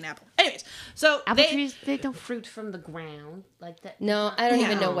supposed to be an apple. Anyways, so apple trees, they don't fruit from the ground like that. No, I don't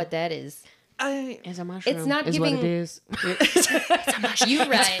even know what that is. It's a mushroom. It's not is giving. What it is. It's a mushroom. You're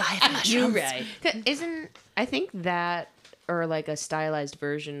right. It's 5 mushrooms. You're right. I think that, or like a stylized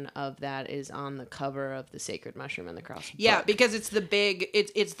version of that, is on the cover of the Sacred Mushroom and the Cross. Yeah, book. because it's the big.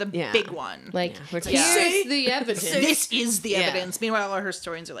 It's the big one. Like, here's the evidence. This is the evidence. Meanwhile, our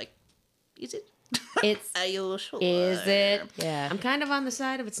historians are like, is it? Are you sure? Is it? Yeah. I'm kind of on the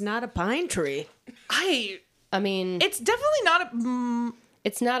side of it's not a pine tree. I mean, it's definitely not a.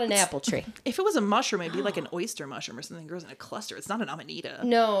 It's not an apple tree. If it was a mushroom, it'd be like an oyster mushroom or something that grows in a cluster. It's not an amanita.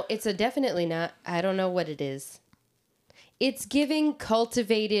 No, it's definitely not. I don't know what it is. It's giving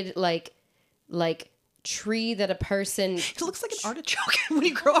cultivated like tree that a person. It looks like an artichoke when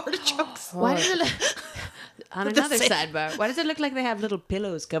you grow artichokes. Why does it look... On another sidebar, why does it look like they have little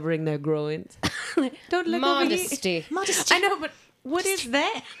pillows covering their groins? Don't look Modesty. Modesty. I know, but what is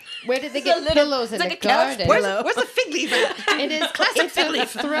that? Where did they get pillows in the garden? Where's the fig leaf at? It is classic fig leaf.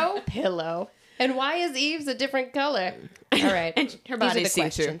 Throw pillow. And why is Eve's a different color? All right. And her body's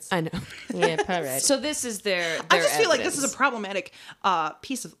see-through. I know. Yeah, all right. So this is their I just feel like this is a problematic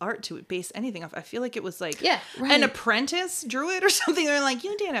piece of art to base anything off. I feel like it was like an apprentice drew it or something. They're like,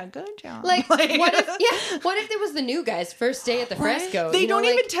 you did a good job. Like what if there was the new guy's first day at the fresco? They don't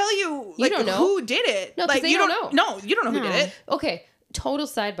even tell you like who did it. No, like they don't know. No, you don't know who did it. Okay, total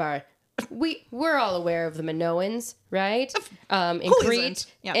sidebar. We're all aware of the Minoans, right? In Crete,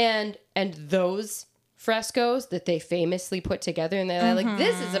 and those frescoes that they famously put together, and they're like,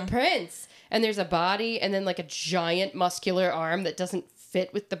 this is a prince, and there's a body, and then like a giant muscular arm that doesn't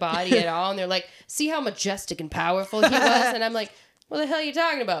fit with the body at all, and they're like, see how majestic and powerful he was, and I'm like, what the hell are you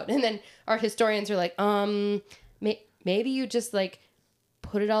talking about? And then art historians are like, maybe you just like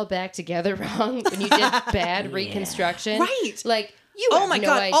put it all back together wrong when you did bad reconstruction. Right. Like, you Oh have my no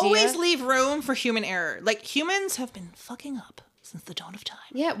god, idea. always leave room for human error. Like, humans have been fucking up since the dawn of time.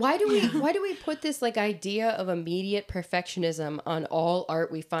 Yeah, why do we put this like idea of immediate perfectionism on all art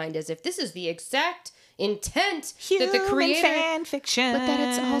we find as if this is the exact intent that the creator fan fiction. But that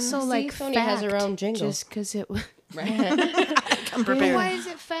it's also like Sonia fact. has her own jingle. Just because it. I'm But prepared. why is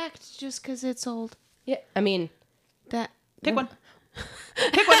it fact? Just because it's old. Yeah, I mean, That. Pick one.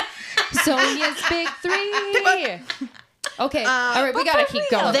 Pick one. Sonia's big three. Okay, all right, we gotta keep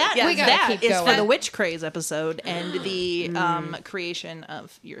going. We gotta keep is going. for the witch craze episode and the creation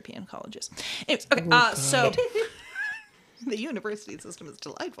of European colleges. Anyways, okay, so the university system is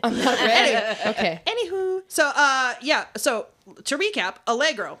delightful. I'm not ready. Okay. Anywho, so so to recap,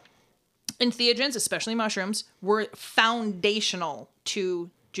 Allegro and theogens, especially mushrooms, were foundational to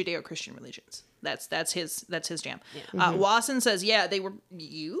Judeo-Christian religions. That's his jam. Yeah. Wasson says, they were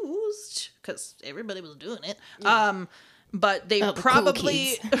used because everybody was doing it. But they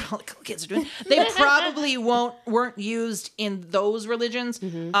probably all the cool kids are doing. They probably weren't used in those religions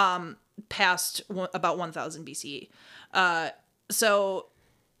past about 1000 BCE. So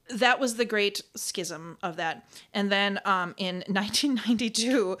that was the great schism of that. And then in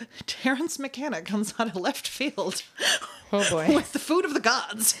 1992, Terence McKenna comes out of left field. Oh boy. With the food of the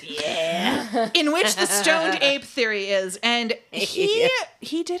gods. Yeah. In which the stoned ape theory is. And he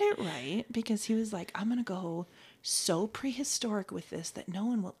did it right because he was like, I'm going to go so prehistoric with this that no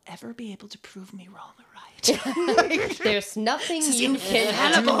one will ever be able to prove me wrong or right. There's nothing you can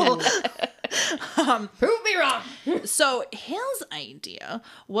Hannibal. prove me wrong. So his idea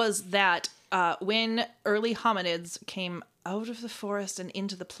was that when early hominids came out of the forest and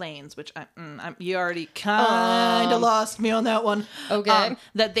into the plains, which you already kind of lost me on that one. Okay.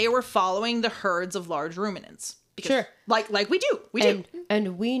 That they were following the herds of large ruminants. Because, Sure. Like we do. We do.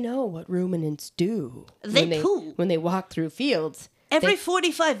 And we know what ruminants do. They poo. When they walk through fields. Every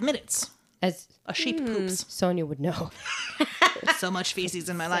 45 minutes, As a sheep poops. Sonia would know. So much feces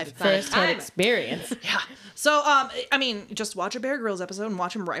in my life. First-hand experience. Yeah. So, I mean, just watch a Bear Grylls episode and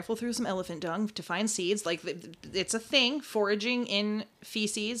watch him rifle through some elephant dung to find seeds. Like, it's a thing. Foraging in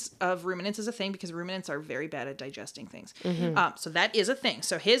feces of ruminants is a thing because ruminants are very bad at digesting things. So that is a thing.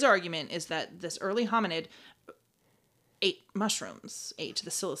 So his argument is that this early hominid ate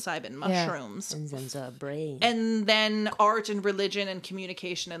the psilocybin mushrooms. And then the brain. And then art and religion and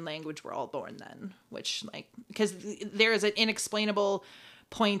communication and language were all born then, which because there is an inexplainable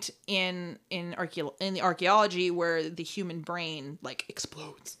point in the archaeology where the human brain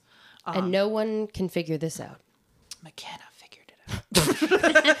explodes. And no one can figure this out. McKenna figured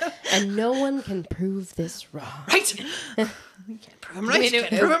it out. And no one can prove this wrong. Right? You can't prove him right. You can't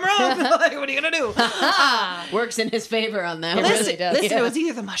prove him wrong. What are you going to do? Works in his favor on that It one. really does. Listen, it was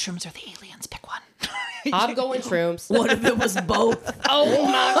either the mushrooms or the aliens. Pick one. I'm going shrooms. What if it was both? Oh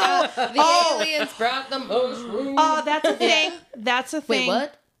my god. The aliens brought the mushrooms. Oh, that's a thing. That's a thing. Wait,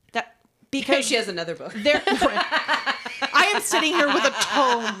 what? Because She has another book. I am sitting here with a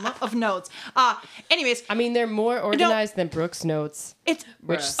tome of notes. Anyways, I mean, they're more organized than Brooke's notes. it's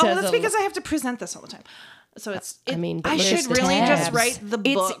Which says that's a because I have to present this all the time. So but I look at should the really just tabs. write the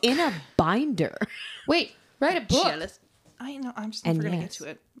book. It's in a binder. Wait, write a book. Jealous. I know. I'm just And never gonna yes. get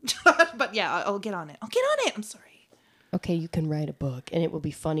to it. But yeah, I'll get on it. I'm sorry. Okay, you can write a book, and it will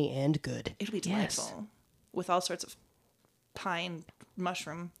be funny and good. It'll be delightful with all sorts of pine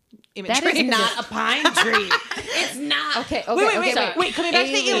mushroom That imagery. is not a pine tree. It's not. Okay, Wait. sorry. Coming back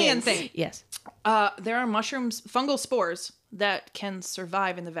to the alien thing. Yes. There are mushrooms, fungal spores that can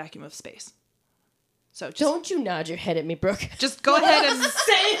survive in the vacuum of space. So just, Don't you nod your head at me, Brooke. just go ahead and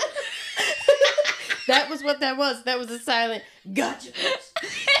say That was what that was. That was a silent gotcha.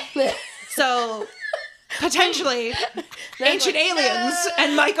 so potentially ancient aliens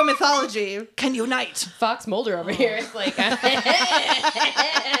and mycomythology can unite. Fox Mulder over here is like, and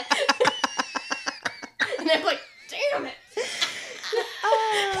I'm like, damn it.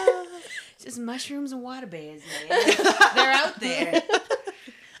 It's just mushrooms and water bears, man. They're out there.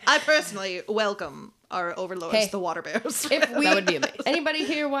 I personally welcome our overlords, Hey. the water bears. If we, That would be amazing. Anybody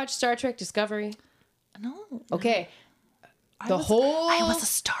here watch Star Trek Discovery? No. Okay. I was a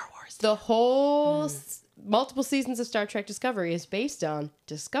Star Wars. The whole multiple seasons of Star Trek Discovery is based on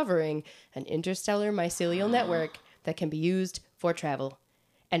discovering an interstellar mycelial network that can be used for travel.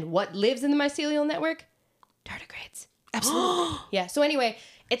 And what lives in the mycelial network? Tardigrades. Absolutely. Yeah, so anyway,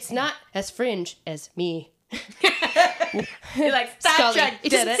 it's not as fringe as me. You're like, Star Scully. Trek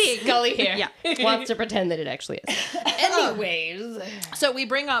It's did just it. Scully here. Yeah. Wants to pretend that it actually is. Anyways. So we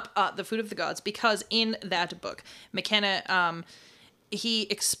bring up the Food of the Gods because in that book, McKenna he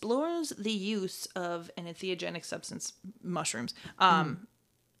explores the use of an entheogenic substance, mushrooms,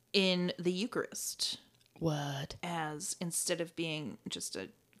 in the Eucharist. What? As instead of being just a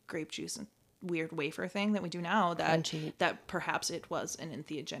grape juice and weird wafer thing that we do now, Crunchy. that perhaps it was an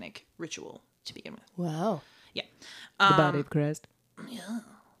entheogenic ritual to begin with. Wow. Yeah. The body of Christ.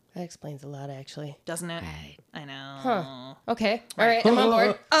 That explains a lot, actually. Doesn't it? Right. I know. Huh. Okay. All right. I'm on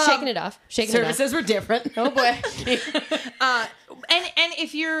board. Shaking it off. Shaking it off. Services were different. Oh, boy. And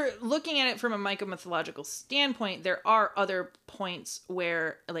if you're looking at it from a mycomythological standpoint, there are other points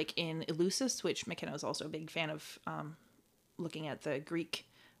where, like in Eleusis, which McKenna was also a big fan of, looking at the Greek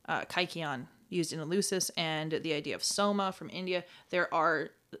kykeon used in Eleusis and the idea of soma from India, there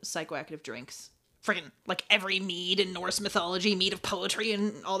are psychoactive drinks. Friggin' like every mead in Norse mythology, mead of poetry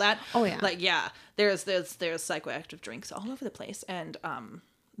and all that. Oh, yeah. Like, yeah, there's psychoactive drinks all over the place, and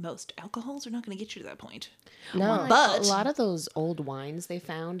most alcohols are not going to get you to that point. No. But A lot of those old wines they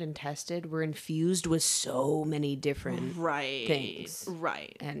found and tested were infused with so many different things.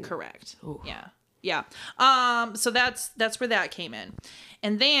 Right. And- correct. Ooh. Yeah. Yeah. So that's where that came in.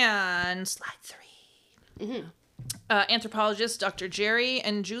 And then slide 3. Anthropologists Dr. Jerry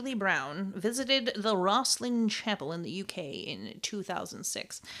and Julie Brown visited the Rosslyn Chapel in the UK in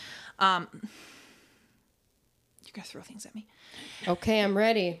 2006. You're going to throw things at me. Okay, I'm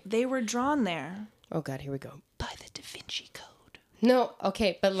ready. They were drawn there Oh, God, here we go. by the Da Vinci Code. No,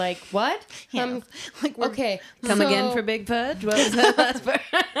 okay, but like, what? Like we're Okay. Come so- again for Big Fudge? What was that last part?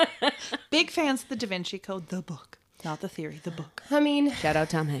 big fans of the Da Vinci Code, the book. Not the theory, the book. I mean, Shout out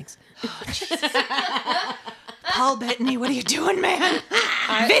Tom Hanks. Paul Bettany, what are you doing, man?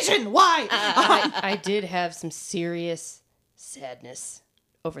 Vision, why? I did have some serious sadness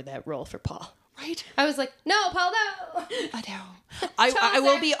over that role for Paul. Right? I was like, no, Paul, no. I know. I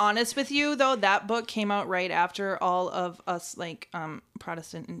will be honest with you, though. That book came out right after all of us, like,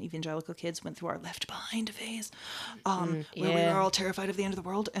 Protestant and evangelical kids went through our Left Behind phase, where we yeah. were all terrified of the end of the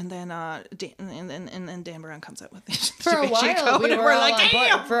world, and then Dan Brown comes out with it. For a while, we were all on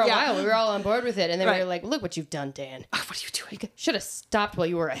board. For a Yeah. while, we were all on board with it, and then we Right. were like, "Look what you've done, Dan! What are you doing? Should have stopped while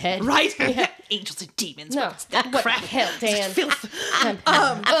you were ahead." Right? Angels and demons. No, What's that what crap? the hell, Dan? Filth.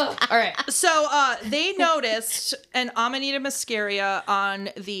 All right. So they noticed an Amanita muscaria on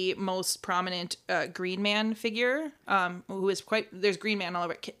the most prominent Green Man figure, who is quite. There's Green Man all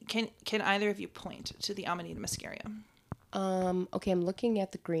over. Can either of you point to the Amanita muscaria? Okay, I'm looking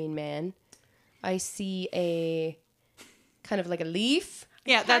at the Green Man. I see a kind of like a leaf.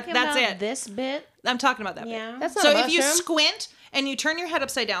 Yeah, that's it. This bit? I'm talking about that. Yeah. Bit. That's not So a if you mushroom. squint and you turn your head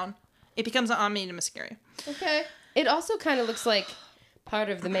upside down, it becomes an Amanita muscaria. Okay. It also kind of looks like part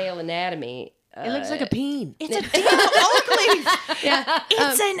of the male anatomy. It looks like a peen. It's a damn oak leaf. Yeah.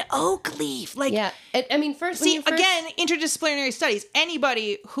 It's an oak leaf. Like, Yeah. I mean, first. when see, you first, again, interdisciplinary studies.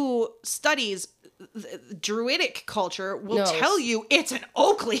 Anybody who studies Druidic culture will Knows. tell you it's an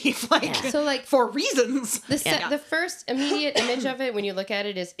oak leaf. Like, So, like, for reasons. the first immediate image of it when you look at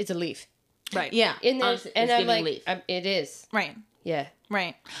it is it's a leaf. Right. Yeah. And there's and it's I'm giving like leaf. it is. Right. Yeah.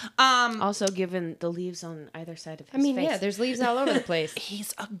 Right. Also given the leaves on either side of his I mean, face. yeah, there's leaves all over the place.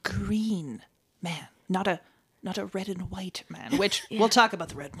 He's a green man, not a red and white man. Which we'll talk about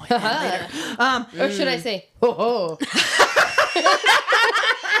the red and white man later. Or should I say, oh,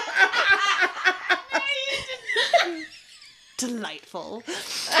 Delightful.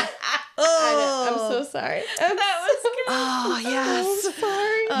 I'm so sorry. That was good. Oh yes.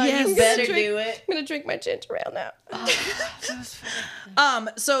 Sorry. Yes. You better do it. I'm gonna drink my ginger ale now.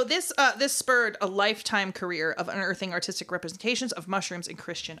 So this spurred a lifetime career of unearthing artistic representations of mushrooms in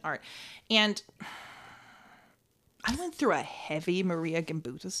Christian art, and I went through a heavy Maria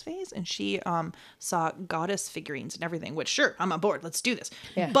Gimbutas phase, and she saw goddess figurines and everything. Which, sure, I'm on board. Let's do this.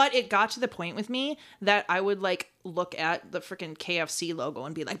 Yeah. But it got to the point with me that I would like look at the freaking KFC logo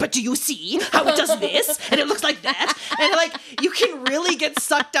and be like, "But do you see how it does this? And it looks like that." And like, you can really get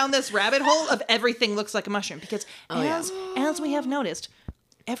sucked down this rabbit hole of everything looks like a mushroom because as we have noticed,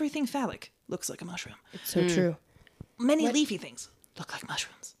 everything phallic looks like a mushroom. It's so true. Many leafy things look like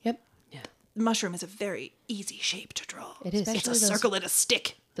mushrooms. Yep. Mushroom is a very easy shape to draw. It is. It's a Especially those- circle and a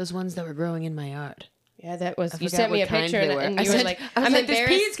stick. Those ones that were growing in my yard. Yeah, that was. You Forgot sent me a what kind picture, they were. and I you were said- like, I was "I'm like, there's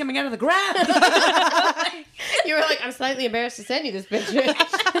embarrassed." peas coming out of the ground. You were like, "I'm slightly embarrassed to send you this picture."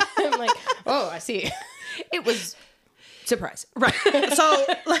 I'm like, "Oh, I see." It was surprising. Right. So,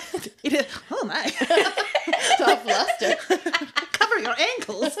 like, it is, oh my. Soft luster. Cover your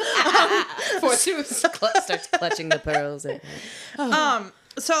ankles. Forsooth. Starts clutching the pearls.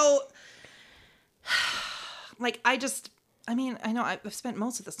 So, like, I just, I mean, I know I've spent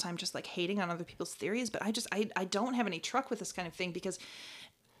most of this time just like hating on other people's theories, but I don't have any truck with this kind of thing, because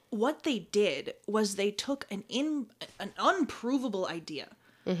what they did was they took an unprovable idea,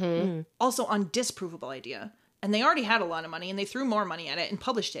 also undisprovable idea, and they already had a lot of money, and they threw more money at it and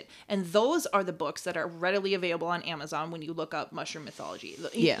published it. And those are the books that are readily available on Amazon when you look up mushroom mythology.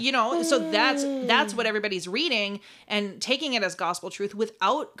 Yeah. You know, so that's what everybody's reading and taking it as gospel truth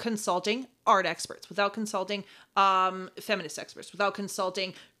without consulting art experts, without consulting feminist experts, without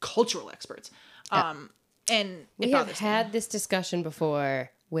consulting cultural experts. And We have had this discussion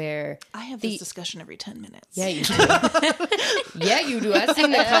before where I have this discussion every 10 minutes. Yeah, you do. Yeah, you do. I've seen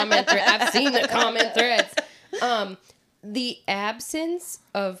the comment threads. The absence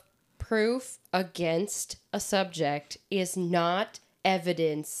of proof against a subject is not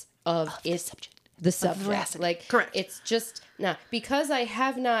evidence of the subject. Veracity. Like, correct. It's just not because I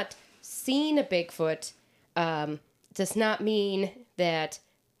have not seen a Bigfoot. Does not mean that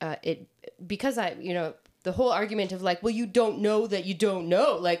because the whole argument of like, well, you don't know that you don't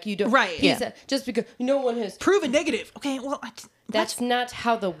know, like you don't, right? Yeah. Just because no one has proven negative. Okay, well, that's not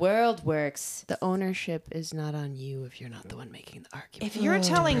how the world works. The ownership is not on you if you're not the one making the argument. If you're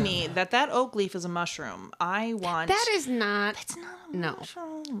telling me that oak leaf is a mushroom, I want That is not. It's not a No.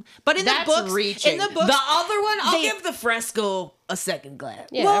 mushroom. But in That's the books, reaching. in the books, The other one, I'll they- give the Fresco a second glance.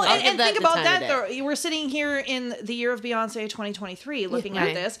 Yeah. well, I'll and that think the about time that. of day. Though we're sitting here in the year of Beyonce 2023, looking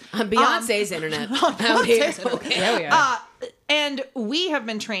at this On Beyonce's internet. Out here. There we are. and we have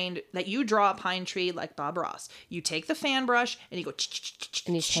been trained that you draw a pine tree like Bob Ross. You take the fan brush and you go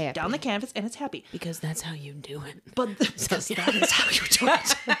And he's happy. down the canvas, and it's happy. Because that's how you do it. But because that is how you do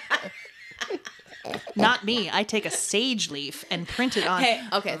it. Not me. I take a sage leaf and print it on. Hey,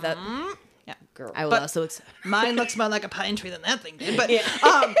 okay, that Yeah. I will But- also accept. Mine looks more like a pine tree than that thing did. But Yeah,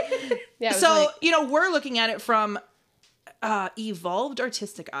 it was so like- we're looking at it from evolved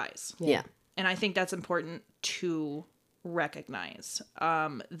artistic eyes. Yeah. And I think that's important to recognize,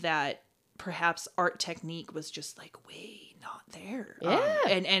 that perhaps art technique was just like way not there. Yeah.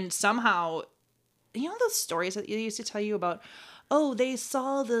 And somehow, those stories that you used to tell you about, oh, they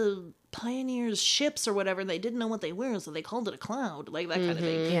saw the pioneers' ships or whatever, and they didn't know what they were, so they called it a cloud, like that kind of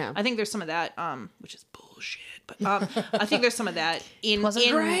thing. Yeah. I think there's some of that, which is bullshit, but I think there's some of that was a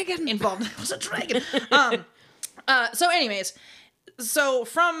dragon. involved. It was a dragon. So anyways, so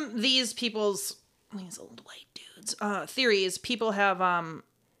from these old white dudes, theories, people have,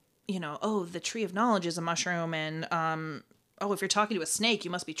 the tree of knowledge is a mushroom, and, if you're talking to a snake,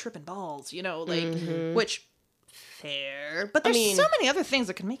 you must be tripping balls, which, fair. But there's so many other things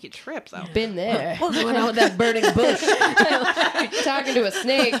that can make you trip, though. Been there. What's going on with that burning bush? You're talking to a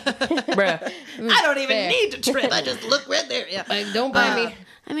snake, bruh. I don't even Fair. need to trip. I just look right there. Yeah. Like, don't buy me.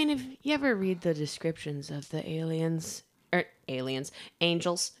 I mean, if you ever read the descriptions of the angels,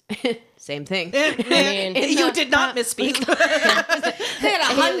 same thing. I mean, You did not misspeak. They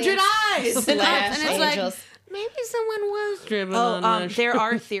had 100 eyes. slash and it's like- angels. Maybe someone was driven on that. There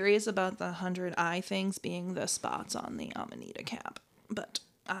are theories about the 100 eye things being the spots on the Amanita cap. But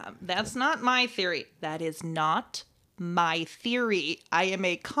that's not my theory. That is not my theory. I am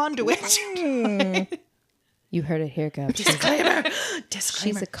a conduit. You heard it here, guys. Disclaimer.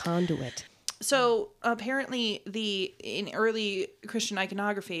 She's a conduit. So apparently in early Christian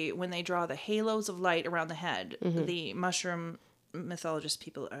iconography, when they draw the halos of light around the head, the mushroom mythologist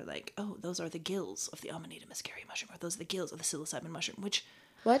people are like, oh, those are the gills of the Amanita muscaria mushroom, or those are the gills of the psilocybin mushroom, which,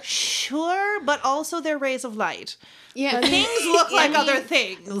 What? sure, but also they're rays of light. Yeah. Things look like other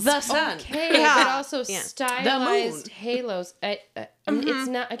things. The sun. Okay, Yeah. but also Yeah. stylized halos. It's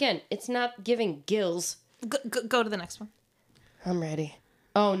not, again, it's not giving gills. Go to the next one. I'm ready.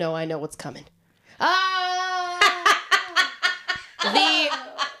 Oh, no, I know what's coming.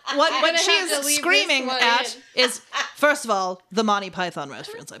 What she have to is leave screaming this one at is, first of all, the Monty Python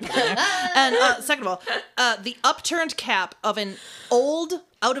reference I put in there. And second of all, the upturned cap of an old,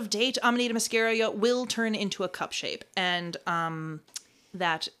 out-of-date Amanita muscaria will turn into a cup shape. And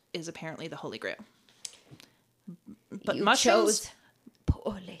that is apparently the Holy Grail. But You mushrooms, chose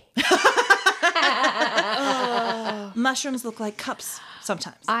poorly. mushrooms look like cups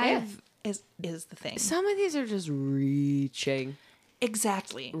sometimes. I've Is the thing. some of these are just reaching.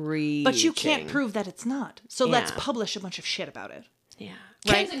 Exactly. Reaching. But you can't prove that it's not. So let's Yeah. publish a bunch of shit about it. Yeah.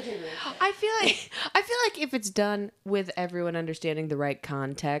 Right? I feel like if it's done with everyone understanding the right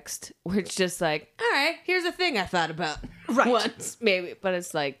context, where it's just like, all right, here's a thing I thought about Right. once, maybe, but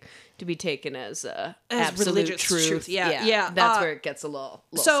it's like to be taken as absolute religious truth. truth. Yeah. That's where it gets a little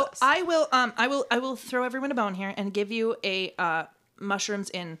So sus. I will throw everyone a bone here and give you a mushrooms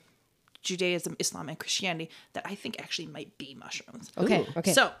in Judaism, Islam, and Christianity that I think actually might be mushrooms. Okay.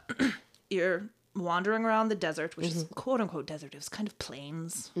 Okay. So you're wandering around the desert, which is quote unquote desert. It was kind of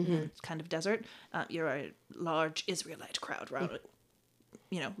plains, kind of desert. You're a large Israelite crowd around,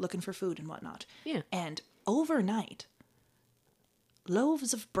 looking for food and whatnot. Yeah. And overnight,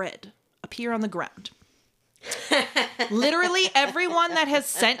 loaves of bread appear on the ground. Literally everyone that has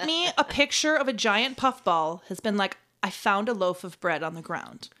sent me a picture of a giant puffball has been like, I found a loaf of bread on the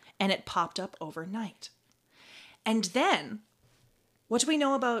ground, and it popped up overnight. And then, what do we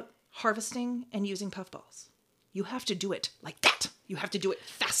know about harvesting and using puffballs? You have to do it like that. You have to do it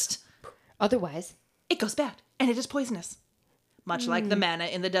fast. Otherwise, It goes bad, and it is poisonous. Much like the manna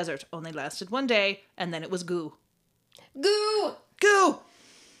in the desert, only lasted one day, and then it was goo. goo. Goo!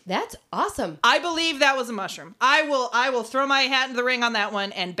 That's awesome. I believe that was a mushroom. I will throw my hat in the ring on that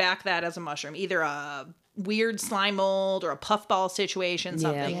one and back that as a mushroom. Either a weird slime mold or a puffball situation,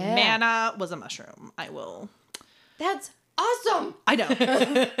 something. Yeah. Manna was a mushroom. I will. That's awesome. I know.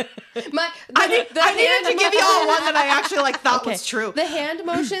 I needed to give you all one that I actually thought was true. The hand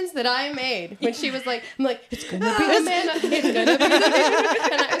motions that I made when she was like, I'm like, it's gonna be the manna. It's gonna be the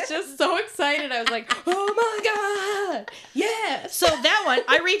and I was just so excited. I was like, oh my god, yes. So that one,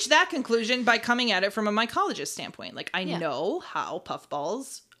 I reached that conclusion by coming at it from a mycologist standpoint. Like, I know how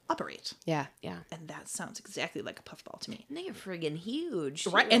puffballs operate. Yeah. Yeah. And that sounds exactly like a puffball to me. And they are friggin' huge.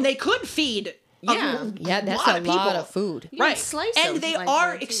 Right? And they could feed Yeah. Yeah, that's lot a of lot people. of food. You can Right. slice And them they like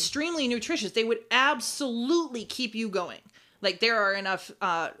are that, too. extremely nutritious. They would absolutely keep you going. Like, there are enough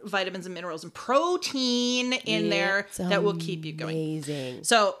vitamins and minerals and protein in there that will keep you going. Amazing.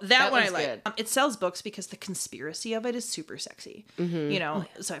 So that one I was like. good. It sells books because the conspiracy of it is super sexy.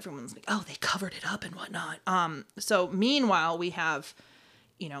 So everyone's like, oh, they covered it up and whatnot. So meanwhile, we have,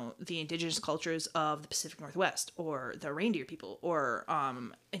 the indigenous cultures of the Pacific Northwest, or the reindeer people, or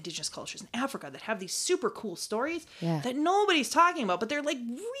indigenous cultures in Africa that have these super cool stories that nobody's talking about, but they're like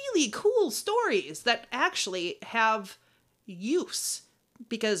really cool stories that actually have use.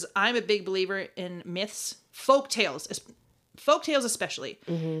 Because I'm a big believer in myths, folk tales especially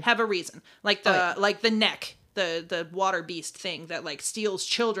have a reason. Like the neck, the water beast thing that steals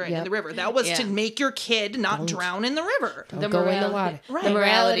children in the river. That was to make your kid not drown in the river. Don't go in the water. Right. The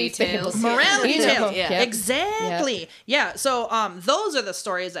morality tales. Morality You know, tales. yeah. Exactly. Yeah. So those are the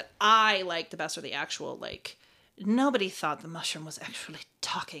stories that I like the best, are the actual nobody thought the mushroom was actually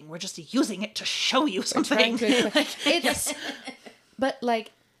talking. We're just using it to show you something. It's but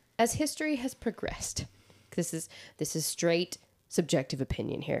as history has progressed, this is straight subjective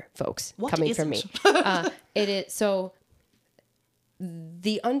opinion here, folks, coming from me. It is so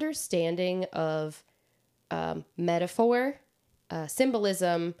the understanding of metaphor,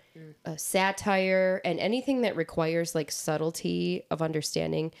 symbolism, satire, and anything that requires subtlety of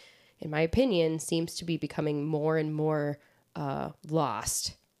understanding, in my opinion, seems to be becoming more and more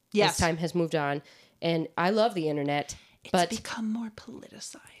lost as time has moved on. And I love the internet, but It's become more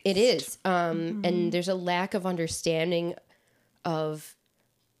politicized. it is. And there's a lack of understanding of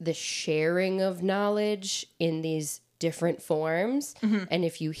the sharing of knowledge in these different forms. And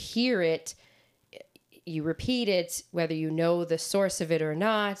if you hear it, you repeat it, whether you know the source of it or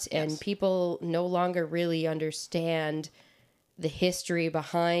not. And people no longer really understand the history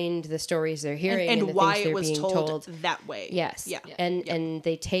behind the stories they're hearing and the why things it they're was being told that way. Yes. Yeah. And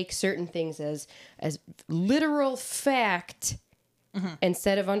they take certain things as literal fact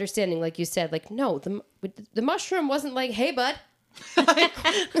instead of understanding, like you said, no, the mushroom wasn't like, hey, bud,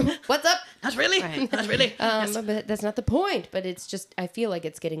 what's up? Not really. Not really. But that's not the point. But it's just, I feel like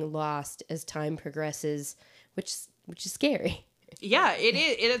it's getting lost as time progresses, which is scary. Yeah, it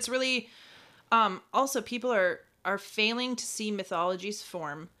is. It's really. Also, people are failing to see mythologies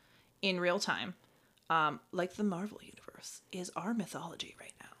form in real time. Like the Marvel universe is our mythology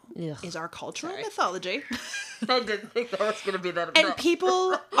right now. Ugh. Is our cultural mythology. I didn't think that was going to be that. And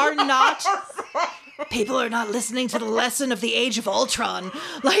people are not listening to the lesson of the Age of Ultron.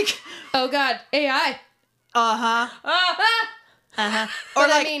 Oh God, AI. Or But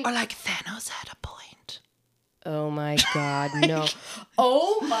I mean- Thanos had a point. Oh my God, no.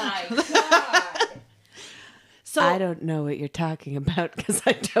 Oh my God. So I don't know what you're talking about because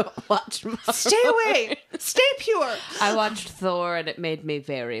I don't watch Marvel. stay away. Stay pure. I watched Thor and it made me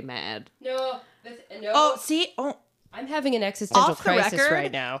very mad. No. Oh, see? Oh, I'm having an existential off the crisis record,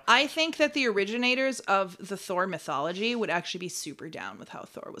 right now. I think that the originators of the Thor mythology would actually be super down with how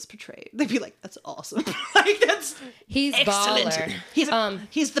Thor was portrayed. They'd be like, "That's awesome! That's He's excellent. baller.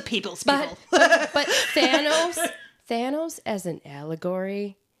 He's the people's people." But Thanos as an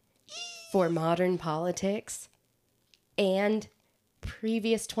allegory for modern politics and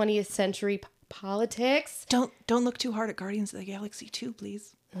previous 20th century politics. Don't look too hard at Guardians of the Galaxy 2,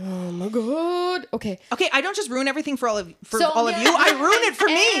 please. Oh my god. Okay. Okay, I don't just ruin everything for all of you. Yeah, I ruin it for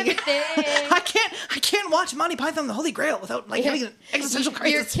me. everything. I can't watch Monty Python and the Holy Grail without like having an existential Your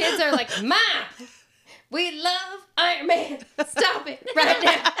crisis. kids are like, Mom, we love Iron Man. Stop it right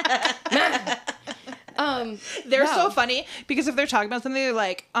now. Mom. They're wow. so funny because if they're talking about something, they're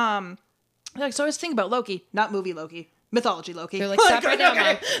like, so I was thinking about Loki, not movie Loki, mythology Loki. They're like, stop right now,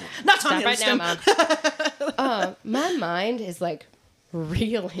 Mom. Not Stop Sonia right now, Mom. My mind is like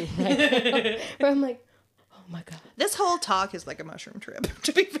reeling right now. Where I'm like, oh my god. This whole talk is like a mushroom trip,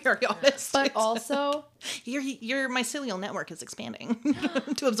 to be very honest. But also, your mycelial network is expanding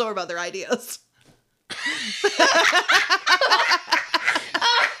to absorb other ideas.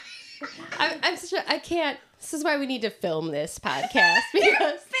 I'm such a, I can't. This is why we need to film this podcast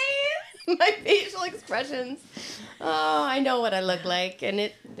because my facial expressions. Oh, I know what I look like,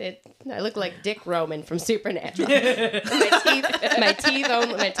 and I look like Dick Roman from Supernatural.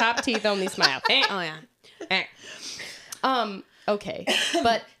 my top teeth only smile. Oh yeah. Okay,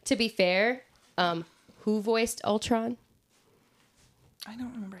 but to be fair, who voiced Ultron? I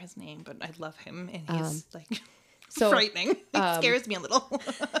don't remember his name, but I love him, and he's so frightening. He scares me a little.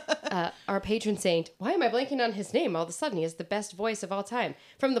 Our patron saint. Why am I blanking on his name all of a sudden? He has the best voice of all time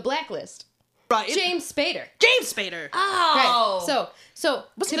from The Blacklist. Right, James Spader. James Spader. Right. So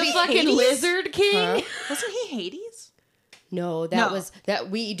Wasn't to he be fucking Hades? Lizard King. Wasn't he Hades? No, was that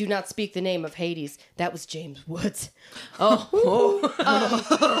we do not speak the name of Hades. That was James Woods. Oh.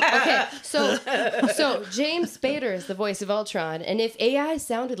 Okay, so James Spader is the voice of Ultron, and if AI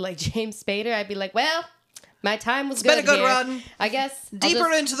sounded like James Spader, I'd be like, well, my time was been a good here. run. I guess Deeper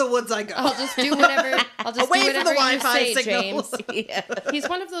into the woods I go. I'll just do whatever. I'll just Away do from the whatever you Wi-Fi say, signals. James. He's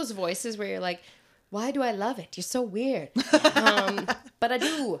one of those voices where you're like, why do I love it? You're so weird. But I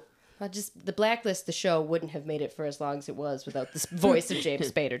do. The Blacklist, the show, wouldn't have made it for as long as it was without the voice of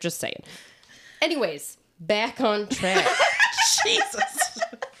James Spader. Just saying. Anyways, back on track. Jesus.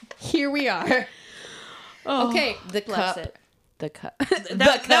 Here we are. Okay, the bless cup. it. The cup.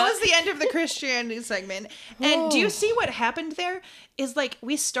 That was the end of the Christianity segment. And do you see what happened there? Is like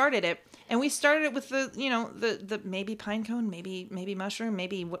we started it with the maybe pine cone, maybe mushroom,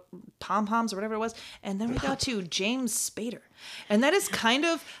 maybe pom poms or whatever it was, and then we got to James Spader, and that is kind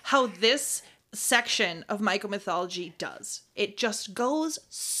of how this section of mycomythology does. It just goes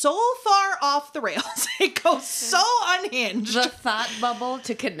so far off the rails. It goes so unhinged. The thought bubble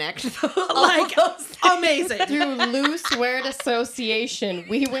to connect those. Like amazing. Through loose word association,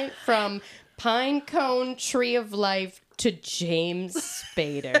 we went from pine cone tree of life to James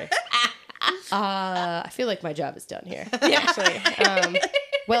Spader. I feel like my job is done here. Actually,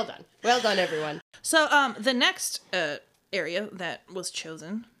 well done, everyone. So the next area that was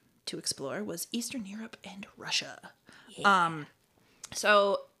chosen to explore was Eastern Europe and Russia. Yeah.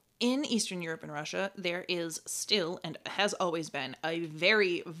 So in Eastern Europe and Russia, there is still and has always been a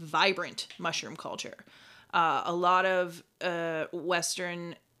very vibrant mushroom culture. A lot of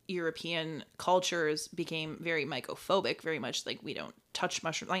Western European cultures became very mycophobic, very much like we don't touch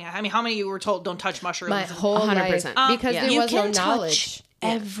mushrooms. Like, I mean, how many of you were told don't touch mushrooms? My whole 100%. life, because Yeah. there You was no can knowledge, touch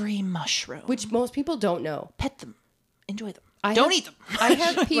every mushroom. which most people don't know. Pet them. Enjoy them. I Don't have- eat them. I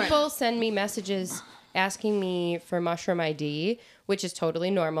have people send me messages asking me for mushroom ID, which is totally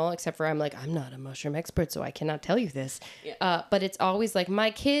normal, except for I'm not a mushroom expert, so I cannot tell you this. But it's always like,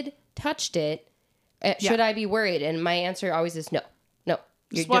 my kid touched it. Should I be worried? And my answer always is no.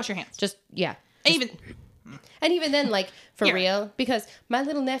 Just wash your hands. And even then, like, for Yeah. real, because my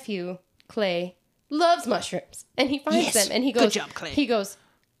little nephew, Clay, loves mushrooms. And he finds Yes. them and he Good goes, job, Clay. He goes,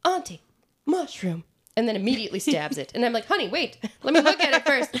 Auntie, mushroom. And then immediately stabs it. And I'm like, honey, wait, let me look at it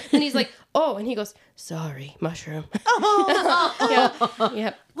first. And he's like, oh, and he goes, sorry, mushroom.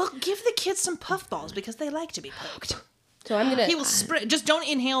 Yeah. Well, give the kids some puffballs because they like to be poked. So I'm gonna. He will spray. Just don't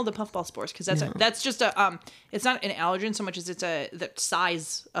inhale the puffball spores because that's just a It's not an allergen so much as it's the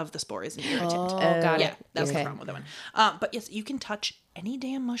size of the spore is an irritant. Oh, got Yeah, it. that's the Okay. problem with that one. But yes, you can touch any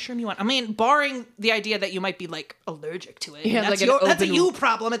damn mushroom you want. I mean, barring the idea that you might be like allergic to it. Yeah, That's, like an that's a open- you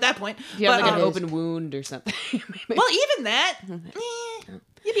problem at that point. You have But, like an open wound or something. well, even that,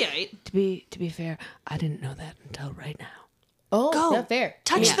 you'd be alright. To be fair, I didn't know that until right now. Oh, Go. not fair.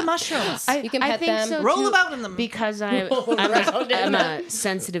 Touch the mushrooms. You can pet them. Roll about in them. Because I'm a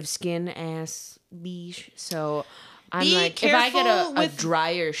sensitive skin ass beesh, so I'm Be like, if I get careful a with-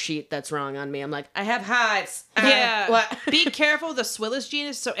 dryer sheet that's wrong on me, I'm like, I have hives. Yeah. What? Be careful with the Swillis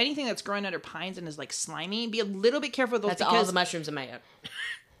genus. So anything that's growing under pines and is like slimy, be a little bit careful with those That's because all the mushrooms in my yard.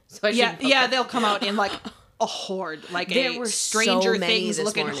 So I yeah, shouldn't poke yeah, them. they'll come out in like a horde, like There a were Stranger so many Things this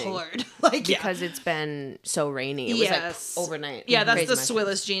looking morning. horde. Like, because it's been so rainy. It was Yes. like overnight. Yeah, that's Crazy the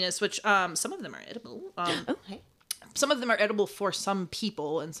mushrooms. Swillus genus, which some of them are edible. Oh, hey. Some of them are edible for some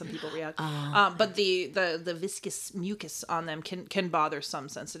people, and some people react. But the viscous mucus on them can bother some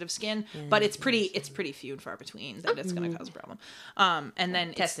sensitive skin. But it's pretty few and far between that it's going to cause a problem. And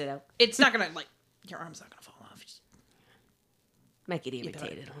then Test it out. It's not going to like your arm's not going to fall off. Just Might get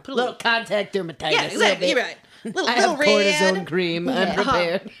irritated. put a Little contact dermatitis. yeah, exactly. You're right. Little I have red. cortisone cream. I'm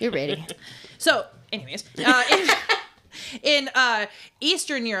prepared. You're ready. So, anyways, in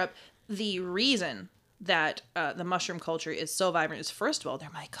Eastern Europe, the reason that the mushroom culture is so vibrant is, first of all, their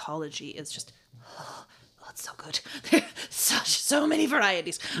mycology is just, oh, it's so good. There's so many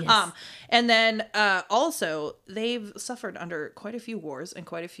varieties. Yes. And then also, they've suffered under quite a few wars and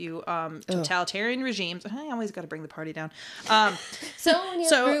quite a few totalitarian regimes. I always got to bring the party down. Sonia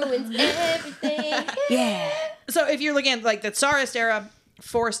ruins everything. Yeah. So if you're looking at like the Tsarist era,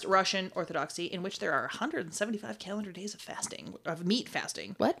 forced Russian Orthodoxy, in which there are 175 calendar days of fasting, of meat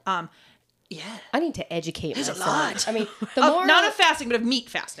fasting. What? Yeah. I need to educate There's a myself. lot. I mean, the more Not of fasting, but of meat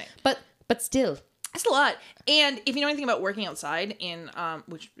fasting. but still. That's a lot. And if you know anything about working outside in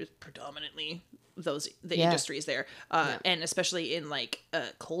which is predominantly the industries there, and especially in like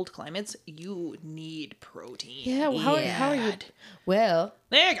cold climates, you need protein. Yeah, how are you? Well,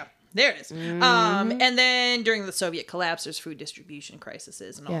 There you go. There it is. And then during the Soviet collapse, there's food distribution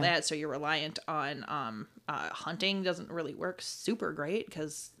crises and all that. So you're reliant on hunting doesn't really work super great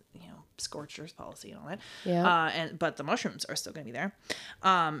because, scorched earth policy and all that. Yeah. But the mushrooms are still going to be there.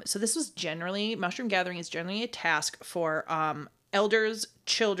 So this was mushroom gathering is generally a task for elders,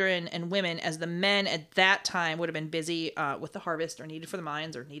 children, and women, as the men at that time would have been busy with the harvest or needed for the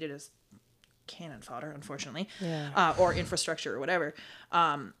mines or needed as cannon fodder, unfortunately, or infrastructure or whatever.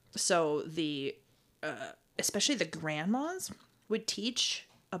 So the especially the grandmas would teach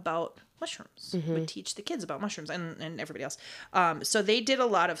about mushrooms, would teach the kids about mushrooms and everybody else. So they did a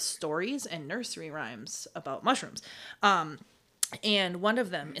lot of stories and nursery rhymes about mushrooms. And one of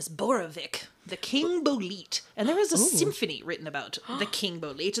them is Borovik, the King Bolete. And there is a symphony written about the King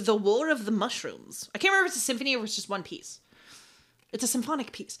Bolete, the War of the Mushrooms. I can't remember if it's a symphony or if it's just one piece. It's a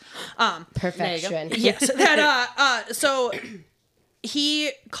symphonic piece. perfection. Yes. That so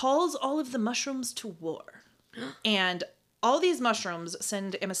he calls all of the mushrooms to war. And all these mushrooms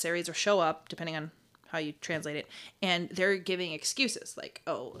send emissaries or show up, depending on how you translate it, and they're giving excuses like,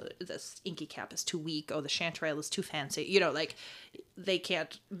 oh, this inky cap is too weak, oh, the chanterelle is too fancy, like they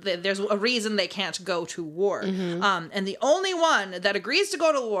can't, there's a reason they can't go to war. And the only one that agrees to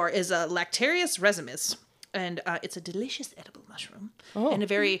go to war is a Lactarius resimus, and it's a delicious edible mushroom and a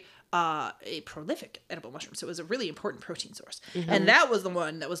very a prolific edible mushroom. So it was a really important protein source. And that was the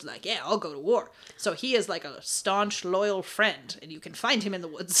one that was like, yeah, I'll go to war. So he is like a staunch, loyal friend, and you can find him in the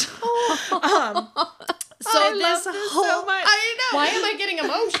woods. So I love this so much. I know. Why am I getting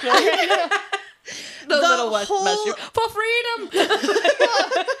emotional right now? The little whole- mushroom. For freedom.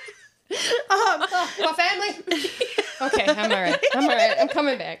 For family. Okay, I'm all right. I'm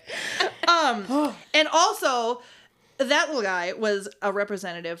coming back. And also, that little guy was a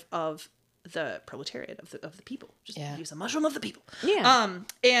representative of the proletariat of the people. He was a mushroom of the people. Yeah.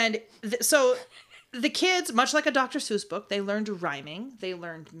 So the kids, much like a Dr. Seuss book, they learned rhyming, they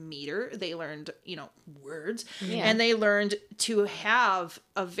learned meter, they learned words, and they learned to have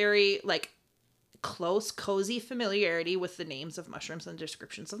a very close, cozy familiarity with the names of mushrooms and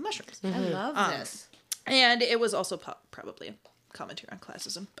descriptions of mushrooms. I love this. And it was also probably a commentary on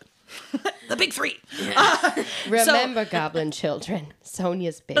classism, but the big three. Remember, goblin children,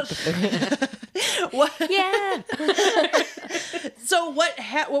 Sonia's big three. What? Yeah. So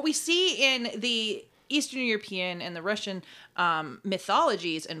what we see in the Eastern European and the Russian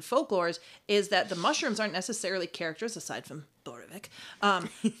mythologies and folklores is that the mushrooms aren't necessarily characters, aside from Borovik.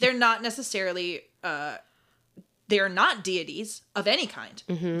 They're not necessarily they are not deities of any kind.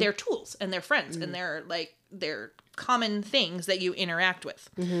 They're tools and they're friends and they're common things that you interact with.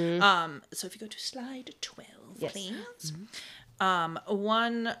 So if you go to slide 12, please.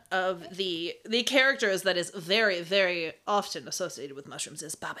 One of the characters that is very, very often associated with mushrooms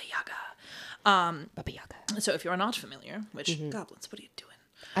is Baba Yaga. Baba Yaga. So if you're not familiar, which goblins, what are you doing?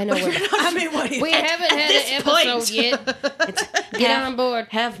 I know we haven't had an episode yet. Get on board.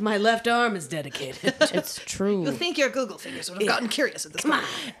 Half my left arm is dedicated. It's true. You think your Google fingers would have gotten curious at this point.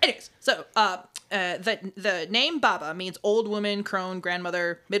 Anyways, so the name Baba means old woman, crone,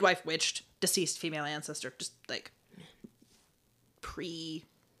 grandmother, midwife, witch, deceased female ancestor, just like pre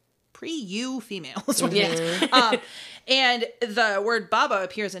pre-U female. Is what it is. And the word baba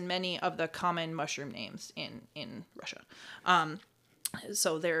appears in many of the common mushroom names in Russia.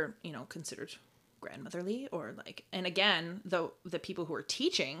 So they're, considered grandmotherly or like, and again, the people who were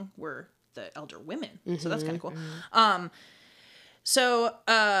teaching were the elder women. So that's kind of cool. So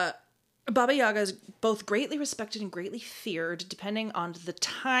Baba Yaga is both greatly respected and greatly feared, depending on the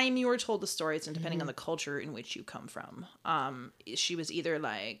time you were told the stories and depending on the culture in which you come from. She was either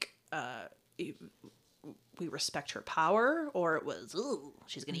like, we respect her power, or it was, ooh,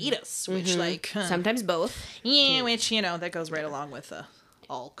 she's gonna eat us, which like Sometimes both. yeah, which that goes right along with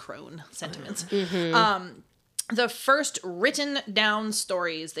all crone sentiments. The first written down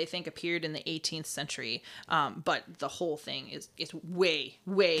stories they think appeared in the 18th century, but the whole thing is way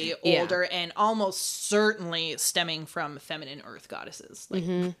older and almost certainly stemming from feminine earth goddesses. Like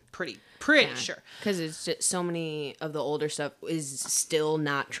pretty sure. Because it's just so many of the older stuff is still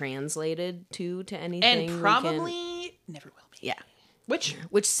not translated to anything. And probably never will be. Yeah. Which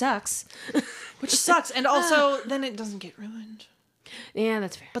sucks. sucks. And also then it doesn't get ruined. Yeah,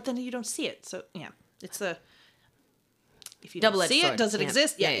 that's fair. But then you don't see it. So yeah, it's a... If you Double-edged don't see sword. it, does it Yeah.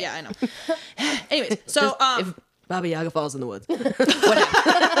 exist? Yeah, Yeah, I know. Anyways, so If Baba Yaga falls in the woods.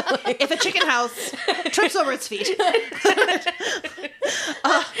 if a chicken house trips over its feet,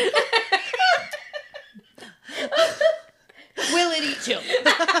 Will it eat children?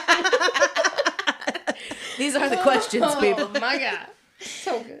 These are the questions, people. Oh my god.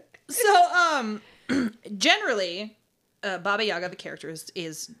 So good. so generally, Baba Yaga, the character,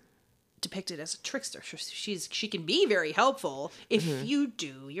 is depicted as a trickster. She can be very helpful if you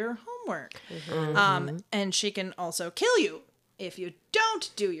do your homework, and she can also kill you if you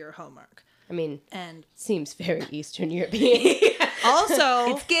don't do your homework. I mean, And seems very Eastern European.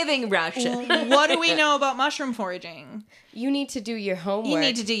 also, It's giving Russia. what do we know about mushroom foraging? You need to do your homework. You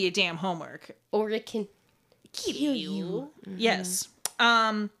need to do your damn homework. or it can kill you. Yes.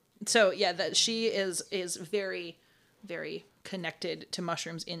 So yeah, that she is very, very connected to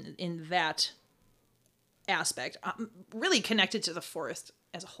mushrooms in that aspect. Really connected to the forest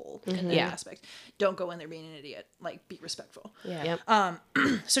as a whole in that aspect. Don't go in there being an idiot. Like, be respectful. Yeah.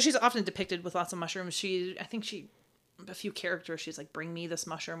 Yep. So she's often depicted with lots of mushrooms. I think a few characters, she's like, bring me this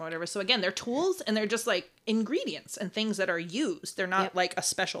mushroom or whatever. So again, they're tools and they're just like ingredients and things that are used. They're not like a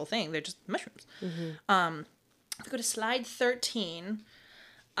special thing. They're just mushrooms. If we go to slide 13,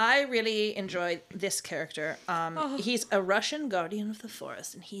 I really enjoy this character. He's a Russian guardian of the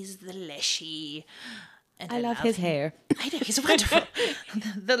forest, and he's the Leshy. And I love his him. hair. I know, he's wonderful.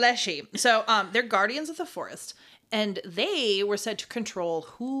 The Leshy. So they're guardians of the forest, and they were said to control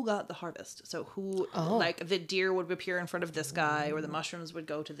who got the harvest. So who, like, the deer would appear in front of this guy, or the mushrooms would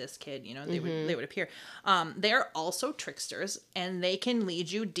go to this kid, they would appear. They are also tricksters, and they can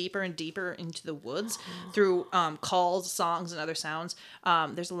lead you deeper and deeper into the woods through calls, songs, and other sounds.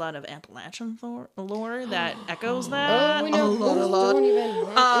 There's a lot of Appalachian lore that echoes that. Oh, we know. A lot. Don't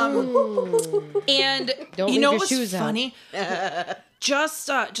even. And Don't you leave know your what's shoes out. funny? just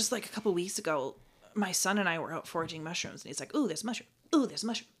like a couple weeks ago, my son and I were out foraging mushrooms, and he's like, "Ooh, there's a mushroom. Ooh, there's a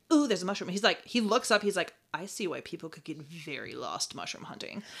mushroom. Ooh, there's a mushroom." He's like, he looks up, he's like, "I see why people could get very lost mushroom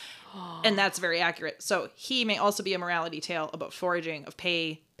hunting," and that's very accurate. So he may also be a morality tale about foraging. Of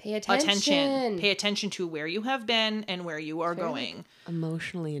pay attention. Pay attention to where you have been and where you are going.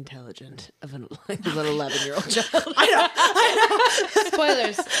 Emotionally intelligent of a little 11-year-old child.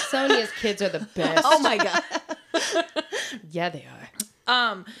 Spoilers. Sonia's kids are the best. Oh my god. Yeah, they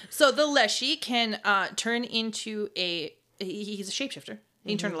are. So the Leshy can turn into he's a shapeshifter. He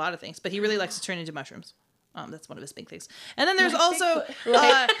can turn a lot of things, but he really likes to turn into mushrooms. That's one of his big things. And then there's also,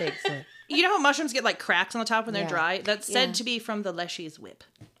 Bigfoot. you know how mushrooms get like cracks on the top when they're Yeah. dry? That's said to be from the Leshy's whip.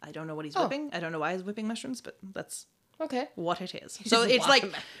 I don't know what he's whipping. I don't know why he's whipping mushrooms, but that's Okay. what it is. So it's like,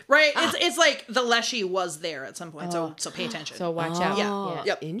 right? It's like the Leshy was there at some point. So pay attention. So watch out. Yeah.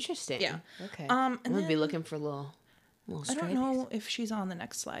 Yep. Interesting. Yeah. Okay. I'm And gonna be then- looking for little I stray don't know if she's on the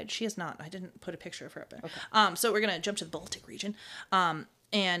next slide. She is not. I didn't put a picture of her up there. Okay. So we're going to jump to the Baltic region.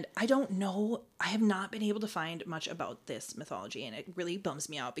 And I don't know. I have not been able to find much about this mythology, and it really bums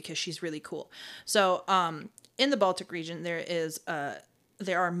me out because she's really cool. So in the Baltic region, there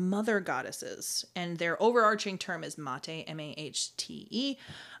are mother goddesses, and their overarching term is Mate, M-A-H-T-E.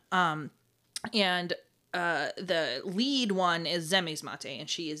 And the lead one is Zemes Mate, and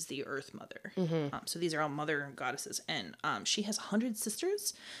she is the Earth Mother. So these are all mother goddesses, and she has 100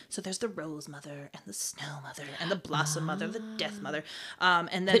 sisters. So there's the Rose Mother, and the Snow Mother, and the Blossom Mother, the Death Mother,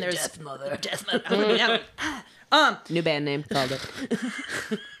 and then there's Death Mother. Death Mother. I'm gonna be that one. New band name. Called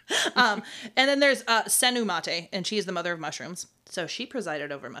it. And then there's Senumate, and she is the mother of mushrooms. So she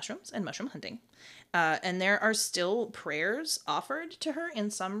presided over mushrooms and mushroom hunting. And there are still prayers offered to her in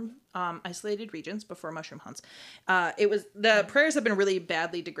some isolated regions before mushroom hunts. The prayers have been really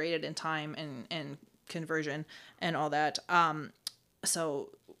badly degraded in time and conversion and all that. So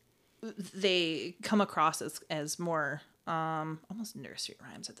they come across as more almost nursery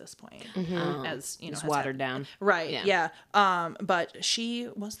rhymes at this point, as you know, It's watered down. right? Yeah. But she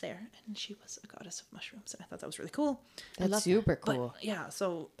was there, and she was a goddess of mushrooms, and I thought that was really cool. That's super cool. But yeah,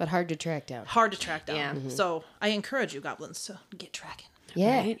 so But hard to track down. hard to track down. Yeah. So I encourage you, goblins, to get tracking.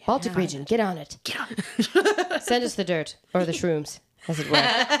 Yeah. Right? Baltic region. Get on it. Get on. Send us the dirt or the shrooms, as it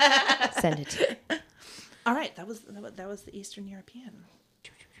were. Send it. All right, that was the Eastern European.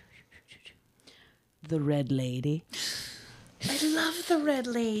 The Red Lady. I love the Red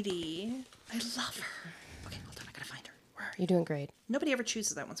Lady. I love her. Okay, hold on, I gotta find her. Where are you? You're doing great. Nobody ever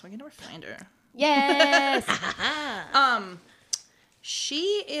chooses that one, so I can never find her. Yes.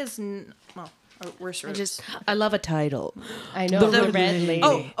 She is we're sort of I love a title. I know. The The Red Lady.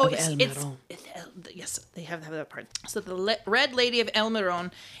 Oh, of it's El Miron. yes, they have that part. So the Red Lady of El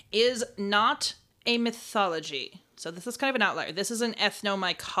Miron is not a mythology. So this is kind of an outlier. This is an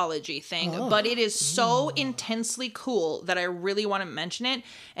ethnomycology thing, but it is so intensely cool that I really want to mention it.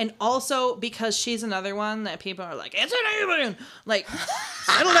 And also because she's another one that people are like, it's an alien! Like,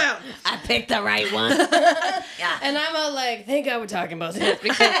 settle down. I picked the right one. And I'm all like, thank God we're talking about this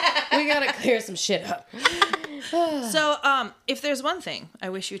because we gotta clear some shit up. So, if there's one thing I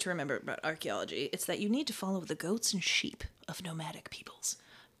wish you to remember about archaeology, it's that you need to follow the goats and sheep of nomadic peoples.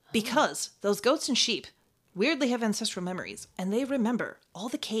 Because those goats and sheep weirdly have ancestral memories, and they remember all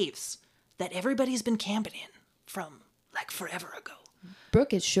the caves that everybody's been camping in from, like, forever ago.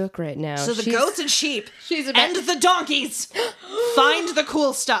 Brooke is shook right now. So the She's- goats and sheep she's about- and the donkeys find the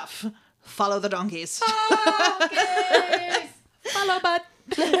cool stuff. Follow the donkeys. Follow, bud.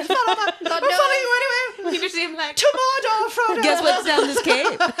 We're following you anyway. You just seem like, To Mordor, Frodo. guess what's down this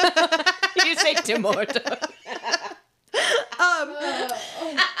cave? You say Timorto.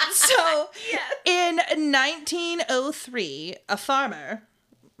 So, in 1903, a farmer,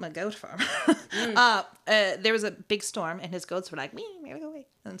 a goat farmer, there was a big storm, and his goats were like, we gotta go away.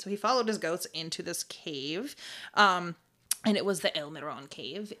 And so he followed his goats into this cave, and it was the El Miron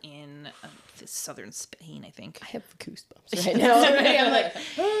cave in southern Spain, I think. I have goosebumps right now already. I'm like,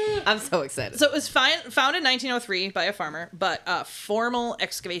 I'm so excited. So it was found in 1903 by a farmer, but formal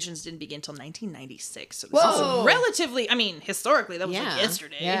excavations didn't begin until 1996. So this Whoa. is relatively, I mean, historically, that was Yeah. like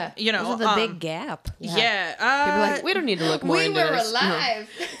yesterday. Yeah. You know, This is a big gap. yeah. People are like, we don't need to look more we into were this. alive.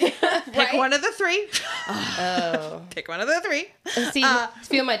 pick one of the three. Oh. Pick one of the three. See,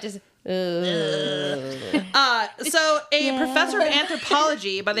 feel my dis. So a professor of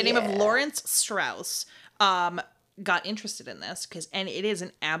anthropology by the name of Lawrence Strauss got interested in this and it is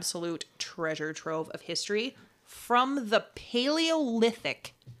an absolute treasure trove of history from the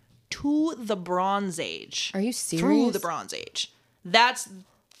Paleolithic to the Bronze Age. Are you serious? Through the Bronze Age. That's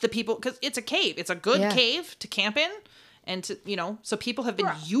the people, because it's a cave. It's a good cave to camp in, and to, you know, so people have been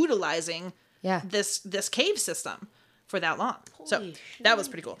utilizing this cave system for that long. So that was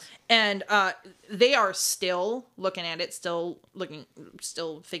pretty cool. And they are still looking at it, still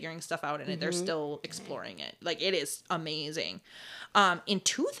figuring stuff out in it. They're still exploring it. Like, it is amazing. In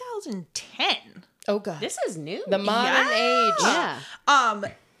 2010, Oh God. This is new. The modern age. yeah.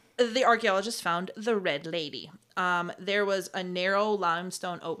 the archaeologists found the Red Lady. There was a narrow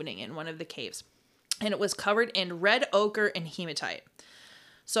limestone opening in one of the caves, and it was covered in red ochre and hematite.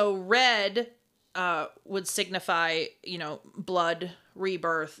 So red would signify, you know, blood,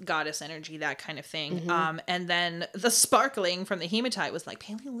 rebirth, goddess energy, that kind of thing. And then the sparkling from the hematite was like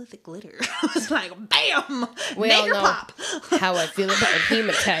Paleolithic glitter. It was like, bam! We all Nigger know pop! how I feel about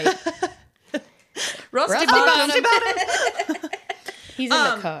hematite. Rusty bottom. bottom. He's in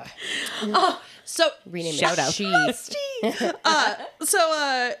the car. So Rename Shout it. out.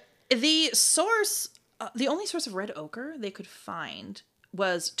 the source, the only source of red ochre they could find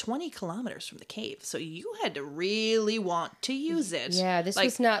was 20 kilometers from the cave. So you had to really want to use it. Yeah, this Like,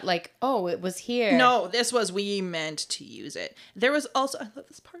 was not like, oh, it was here. No, this was, we meant to use it. There was also, I love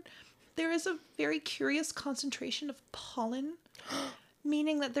this part, there is a very curious concentration of pollen,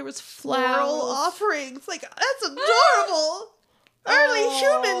 meaning that there was floral Flowers. offerings. Like, that's adorable. Early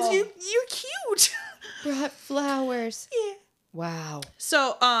humans, you're cute. Brought flowers. Yeah. Wow.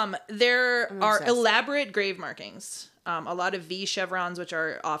 So there are obsessed. elaborate grave markings. A lot of V chevrons, which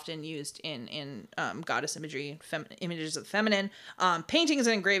are often used in goddess imagery, images of the feminine, paintings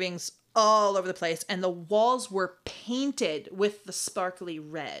and engravings all over the place, and the walls were painted with the sparkly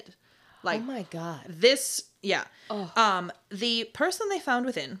red. Like, Oh my God. this, yeah. The person they found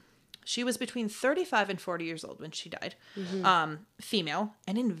within, she was between 35 and 40 years old when she died. Female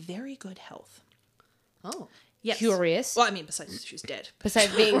and in very good health. Oh. Yes. Curious. Well, I mean, besides she's dead.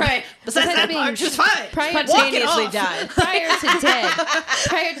 Besides being Right. Besides that being part, she's fine. Spontaneously off. died.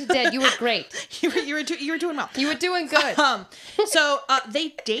 prior to dead, you were great. You were doing well. You were doing good. So they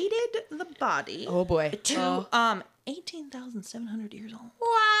dated the body Oh boy. to 18,700 years old.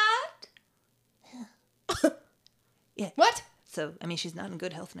 What? What? So I mean, she's not in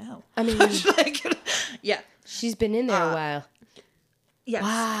good health now. I mean, Like, yeah. she's been in there a while. Yes.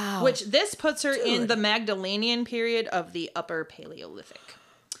 Wow. Which this puts her in the Magdalenian period of the Upper Paleolithic.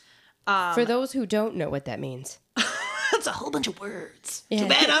 For those who don't know what that means. That's a whole bunch of words. Yeah. Too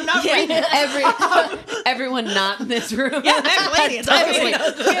bad I'm not reading. Everyone not in this room. Yeah, Magdalenians, obviously.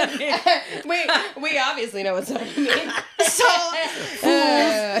 we obviously know what something means. So,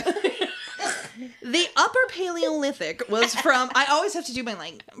 the Upper Paleolithic was from. I always have to do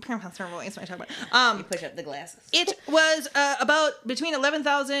my professor voice when I talk about. You push up the glasses. It was about between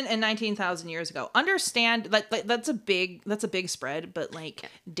 11,000 and 19,000 years ago. Understand that's a big spread, but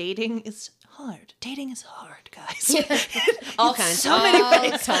dating is hard. Dating is hard, guys. All kinds. So many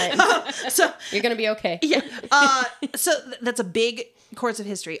ways. So You're gonna be okay. yeah. So that's a big course of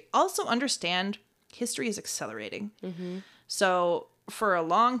history. Also understand history is accelerating. So for a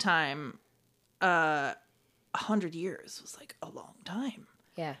long time, 100 years was like a long time.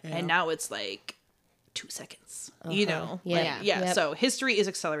 Yeah. And now it's like 2 seconds, you know? Yeah. Yep. So history is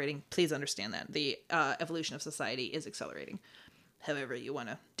accelerating. Please understand that. The evolution of society is accelerating. However you want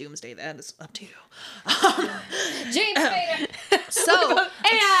to doomsday that is up to you. James Spader. So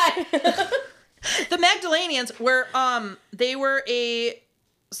AI. the Magdalenians were, they were a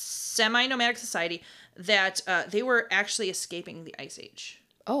semi-nomadic society that they were actually escaping the Ice Age.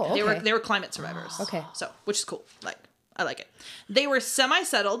 Oh, okay. They were climate survivors. Okay. So, which is cool. I like it. They were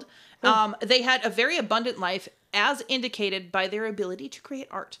semi-settled. They had a very abundant life as indicated by their ability to create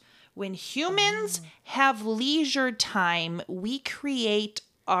art. When humans have leisure time, we create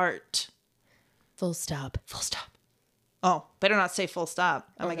art. Full stop. Full stop. Oh, better not say full stop.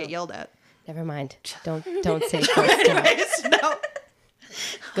 I might get yelled at. Never mind. Don't say full stop. Anyways, no.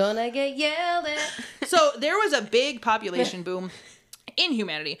 Gonna get yelled at. So there was a big population boom in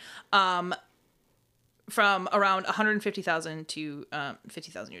humanity from around 150,000 to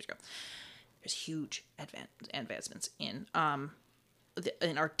 50,000 years ago. There's huge advancements in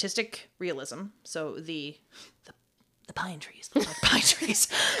artistic realism. So the pine trees, look like pine trees.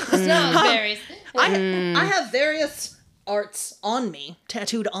 Snowberries. I have various arts on me,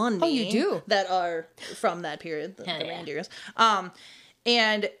 tattooed on me. Oh, you do? That are from that period, the reindeers.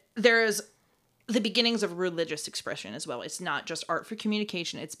 And there's the beginnings of religious expression as well. It's not just art for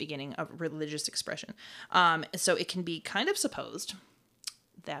communication, it's beginning of religious expression. So it can be kind of supposed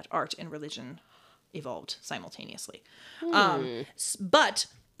that art and religion evolved simultaneously. But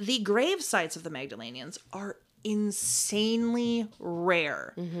the grave sites of the Magdalenians are insanely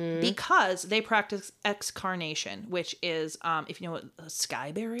rare because they practice excarnation, which is if you know what a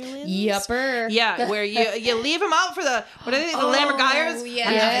sky burial is. Yupper. Yeah, where you leave them out for the what are they, the Lammergeiers?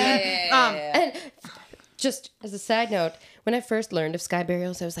 Yeah. And just as a side note, when I first learned of sky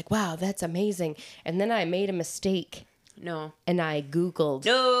burials, I was like, wow, that's amazing. And then I made a mistake No. and I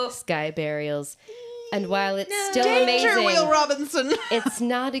Googled sky burials. And while it's still Danger, amazing, Will Robinson. it's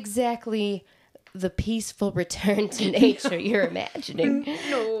not exactly the peaceful return to nature you're imagining.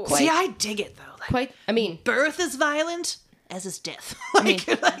 No. See, I dig it though. I mean, Birth is violent, as is death.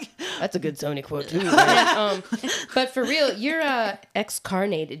 that's a good Sony quote too. Right? But for real, you're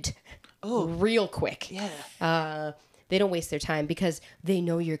excarnated real quick. Yeah. They don't waste their time because they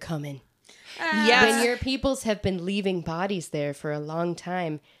know you're coming. Yes. When your peoples have been leaving bodies there for a long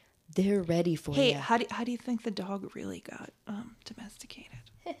time, they're ready for Hey, you. how do you think the dog really got domesticated?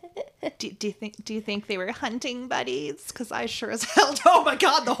 do you think they were hunting buddies? Because I sure as hell. Oh my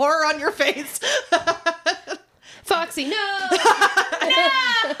God, the horror on your face. Foxy, no!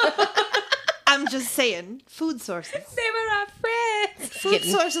 I'm just saying, food sources. They were our friends. Food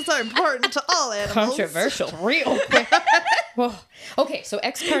sources are important to all animals. Controversial, real quick. Whoa. Okay, so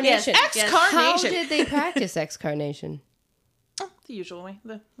excarnation. Yes, excarnation. How did they practice excarnation? The usual way.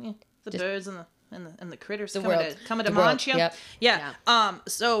 The birds and the critters The coming world. to The world, munch you. yep. Yeah.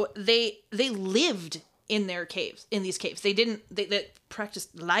 So they lived in their caves, in these caves. They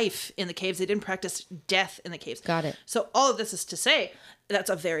practiced life in the caves. They didn't practice death in the caves. Got it. So all of this is to say that's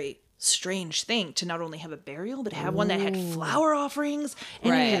a very strange thing to not only have a burial, but have one that had flower offerings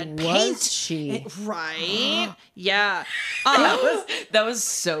and it had paint. Was she? Right? Yeah. That was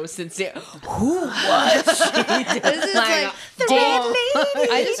so sincere. Who was she? This is like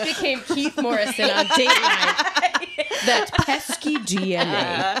I just became Keith Morrison on Dateline. That pesky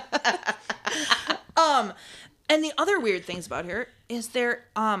DNA. And the other weird things about her is there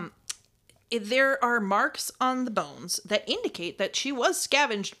are marks on the bones that indicate that she was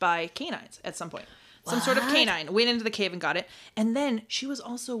scavenged by canines at some point. Some sort of canine went into the cave and got it. And then she was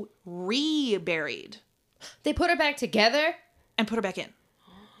also reburied They put her back together? and put her back in.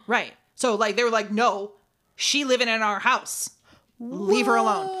 Right. So like they were like, no, she living in our house. Leave her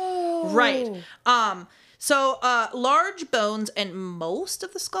alone. Right. So large bones and most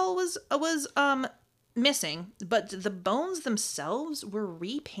of the skull was missing, but the bones themselves were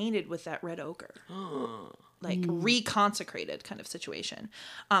repainted with that red ochre. Like reconsecrated kind of situation.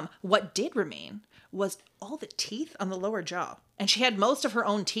 What did remain was all the teeth on the lower jaw. And she had most of her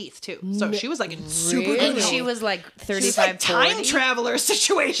own teeth too. So she was like in super good And health. she was like It's 35, like time 40. traveler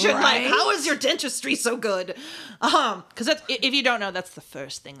situation. Like, Right? how is your dentistry so good? Because if you don't know, that's the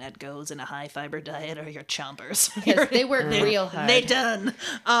first thing that goes in a high fiber diet are your chompers. Because they work real hard. They done.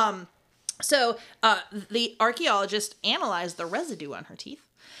 So the archaeologist analyzed the residue on her teeth,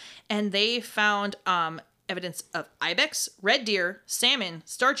 and they found evidence of ibex, red deer, salmon,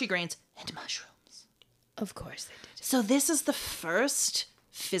 starchy grains, and mushrooms. Of course they did. So this is the first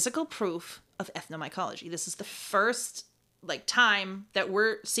physical proof of ethnomycology. This is the first time that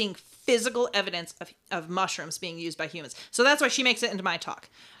we're seeing physical evidence of mushrooms being used by humans. So that's why she makes it into my talk.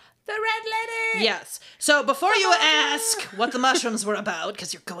 The red lady. Yes. So before you ask what the mushrooms were about,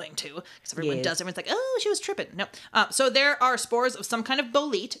 because you're going to, because everyone does, everyone's like, oh, she was tripping. No. So there are spores of some kind of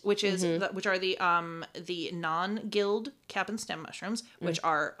bolete, which is which are the non-gilled cap and stem mushrooms, which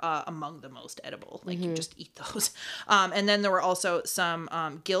are among the most edible. Like you just eat those. And then there were also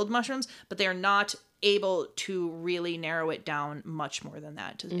some gilled mushrooms, but they are not able to really narrow it down much more than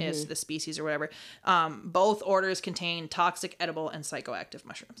that as the species or whatever. Both orders contain toxic, edible, and psychoactive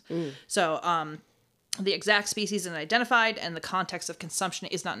mushrooms. So the exact species isn't identified, and the context of consumption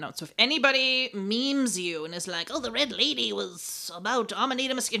is not known. So if anybody memes you and is like, oh, the red lady was about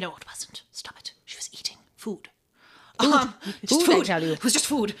Amanita mosquito. No, it wasn't. Stop it. She was eating food. Just Food, I food. tell you. It was just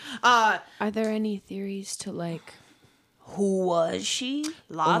food. Are there any theories to who was she?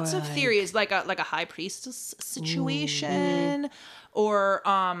 Lots of theories, like a high priestess situation, or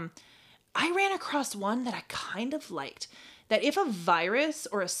I ran across one that I kind of liked. That if a virus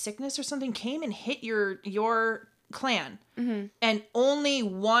or a sickness or something came and hit your clan, and only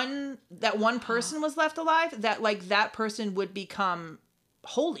one person was left alive, that person would become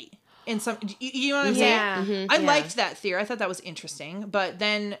holy in some. You know what I'm saying? I liked that theory. I thought that was interesting. But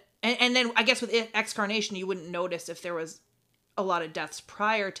then. And then I guess with excarnation, you wouldn't notice if there was a lot of deaths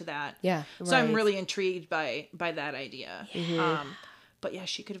prior to that. Yeah. So I'm really intrigued by that idea. But yeah,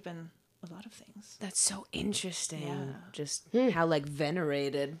 she could have been a lot of things. That's so interesting. Yeah. Just how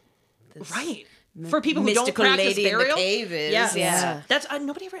venerated. This Right. For people who don't mystical practice lady in the burial. cave is. Yeah. That's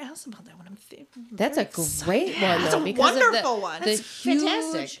nobody ever asked about that one. That's a great one, That's though. a because wonderful of the, one. The That's huge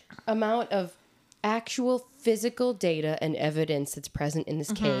fantastic. amount of actual physical data and evidence that's present in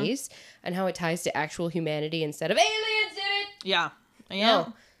this case, and how it ties to actual humanity instead of aliens did it. Yeah. Yeah.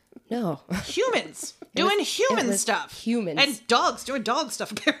 No. Humans doing human stuff. humans. And dogs doing dog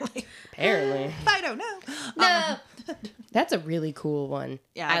stuff, apparently. Apparently. I don't know. No. That's a really cool one.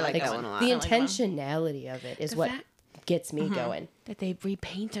 Yeah, I like that one a lot. The I like that one. intentionality of it is what fact- gets me going. That they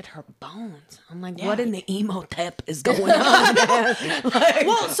repainted her bones. I'm like, what in the emo tep is going on, man?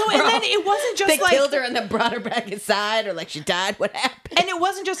 Well, so and then it wasn't just They killed her and then brought her back inside, or she died. What happened? And it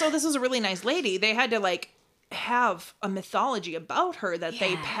wasn't just, oh, this was a really nice lady. They had to have a mythology about her that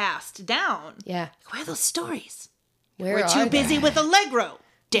they passed down. Yeah. Where are those stories? Where We're are too they? busy with Allegro.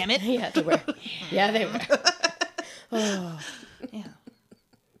 Damn it. Yeah, they were. Yeah, they were. Yeah.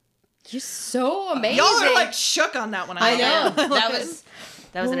 You're so amazing. Y'all are shook on that one. I know.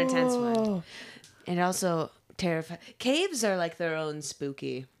 that was an intense one. And also terrifying. Caves are their own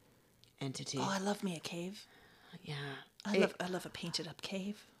spooky entity. Oh, I love me a cave. Yeah. I love a painted up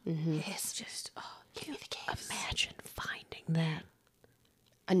cave. Yes, just give me the caves. Imagine finding that.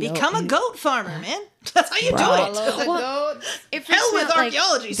 I know. Become a goat farmer, man. That's how you do it. Follow the goats. It Hell freaks me with out,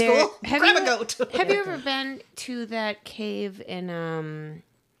 archaeology school. Grab a goat. Have you ever been to that cave in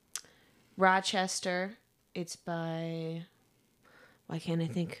Rochester? It's by... Why can't I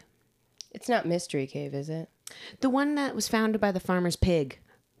think? It's not Mystery Cave, is it? The one that was founded by the farmer's pig.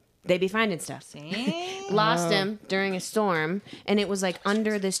 They be finding stuff. Lost him during a storm, and it was like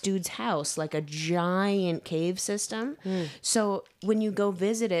under this dude's house, like a giant cave system. So when you go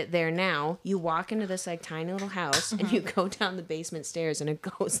visit it there now, you walk into this like tiny little house, and you go down the basement stairs, and it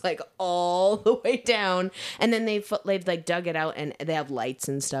goes like all the way down. And then they've like dug it out, and they have lights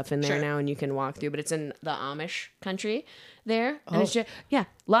and stuff in there now, and you can walk through. But it's in the Amish country there, and it's just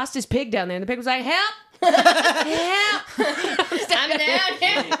lost his pig down there, and the pig was like, "Help! Help! I'm down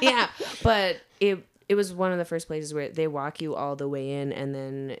here. Yeah, but it was one of the first places where they walk you all the way in, and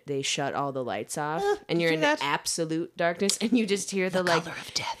then they shut all the lights off, and you're in absolute darkness, and you just hear the like color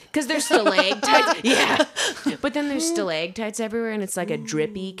of death. Because there's stalactites. Yeah, but then there's stalactites everywhere, and it's like a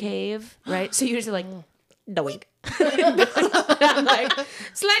drippy cave, right? So you're just like, doink. Like,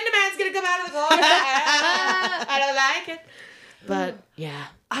 Slender Man's gonna come out of the water. I don't like it. But yeah,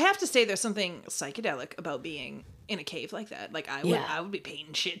 I have to say, there's something psychedelic about being in a cave like that. Like I would be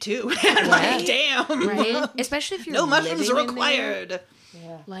painting shit too. Like, damn. right? Especially if you're No mushrooms living in required.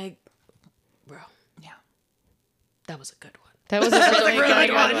 Yeah. Like, bro, Yeah. that was a good one. That was a really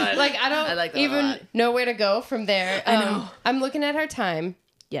good one. one. Like, I don't like that a even lot. know where to go from there. I know. I'm looking at our time.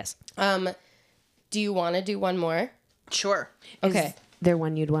 Yes. Do you want to do one more? Sure. Okay. Is there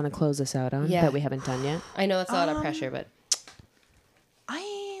one you'd want to close us out on Yeah. that we haven't done yet? I know that's a lot of pressure, but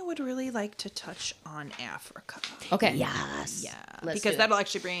I would really like to touch on Africa. okay. Yes. Yeah, Let's because do that'll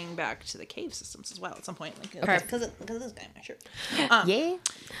actually bring back to the cave systems as well at some point. Like, because of this guy on my shirt. Yeah.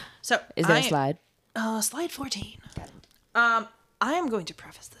 So Is there a slide? Slide 14. I am going to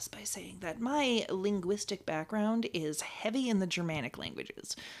preface this by saying that my linguistic background is heavy in the Germanic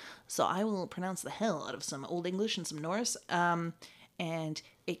languages. So I will pronounce the hell out of some Old English and some Norse, and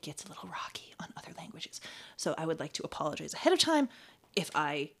it gets a little rocky on other languages. So I would like to apologize ahead of time if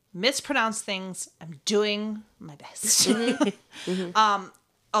I mispronounce things. I'm doing my best.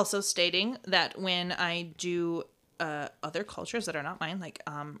 Also stating that when I do other cultures that are not mine, like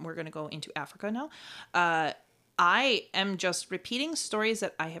we're going to go into Africa now, I am just repeating stories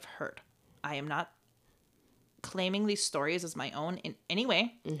that I have heard. I am not claiming these stories as my own in any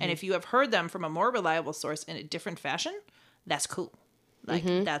way. And if you have heard them from a more reliable source in a different fashion, that's cool. Like,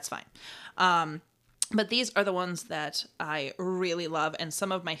 that's fine. But these are the ones that I really love, and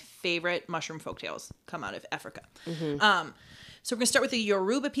some of my favorite mushroom folktales come out of Africa. So we're going to start with the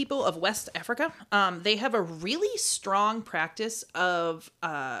Yoruba people of West Africa. They have a really strong practice of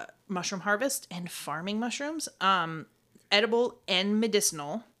mushroom harvest and farming mushrooms, edible and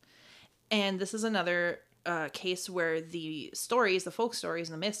medicinal. And this is another case where the stories, the folk stories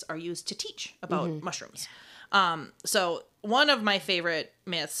and the myths are used to teach about mushrooms. So one of my favorite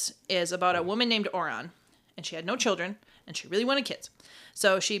myths is about a woman named Oran, and she had no children, and she really wanted kids.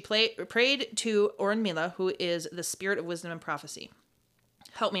 So she prayed to Orunmila, who is the spirit of wisdom and prophecy.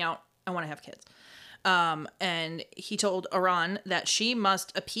 Help me out. I want to have kids. And he told Oran that she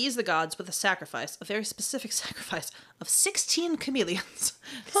must appease the gods with a sacrifice, a very specific sacrifice of 16 chameleons,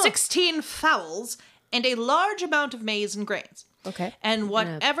 16 fowls, and a large amount of maize and grains. Okay. And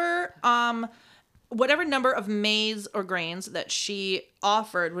whatever number of maize or grains that she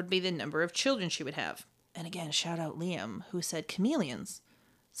offered would be the number of children she would have. And again, shout out Liam, who said chameleons.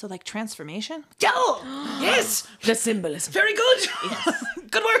 So like transformation? Oh, yes! The symbolism. Very good. Yes.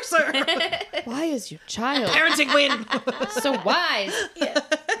 Good work, sir. Why is your child Parenting win. so wise?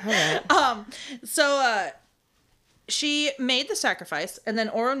 All right. She made the sacrifice, and then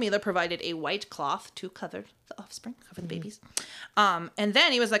Orunmila provided a white cloth to cover the offspring, cover the babies. And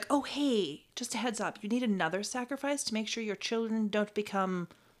then he was like, oh, hey, just a heads up. You need another sacrifice to make sure your children don't become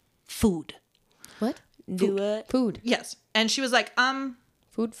food. What? Do it. Food. Yes. And she was like,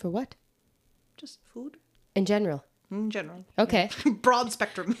 Food for what? just food In general. in general. Okay. Broad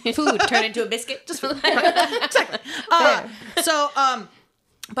spectrum. Food turn into a biscuit. Just for Exactly.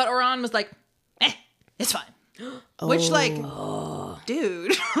 But Oran was like, it's fine. Which, like,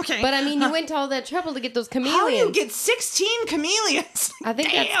 dude, okay. But I mean, you went to all that trouble to get those chameleons. How do you get 16 chameleons? I think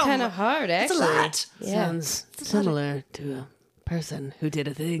Damn. that's kind of hard, That's actually. a lot. Yeah. Sounds similar to a person who did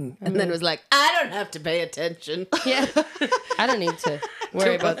a thing and then was like, I don't have to pay attention. Yeah. I don't need to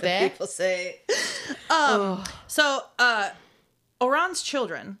worry about that. People say. So, Oran's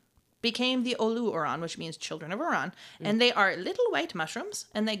children became the Olu Oran, which means children of Oran, and they are little white mushrooms,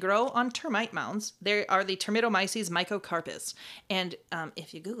 and they grow on termite mounds. They are the Termitomyces mycocarpus, and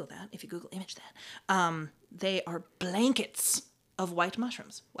if you Google image that, they are blankets of white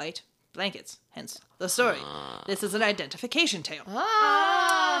mushrooms, white blankets. Hence the story. This is an identification tale.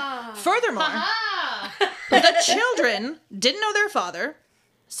 Furthermore, the children didn't know their father,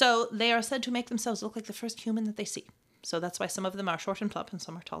 So they are said to make themselves look like the first human that they see. So that's why some of them are short and plump and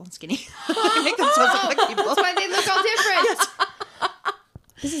some are tall and skinny. They make themselves look like people. That's why they look all different.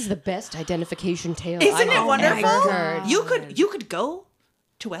 This is the best identification tale Isn't I've it wonderful? ever heard. You could go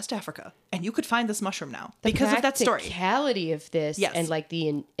to West Africa and you could find this mushroom now because of that story. The practicality of this Yes. and like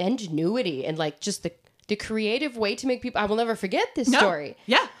the ingenuity and like just the creative way to make people. I will never forget this story.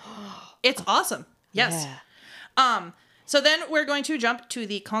 Yeah. It's awesome. Yes. Yeah. So then we're going to jump to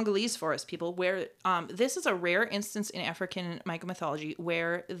the Congolese forest people, where this is a rare instance in African mycomythology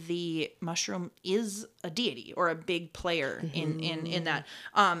where the mushroom is a deity or a big player in that.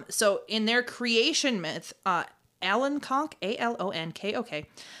 So in their creation myth, Alonkok, Alonkok,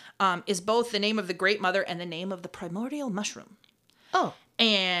 is both the name of the Great Mother and the name of the primordial mushroom. Oh.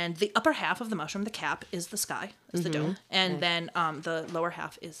 And the upper half of the mushroom, the cap, is the sky, is the dome. And then the lower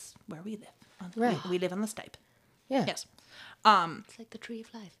half is where we live. Right. We live on the steppe. Yeah. Yes. It's like the tree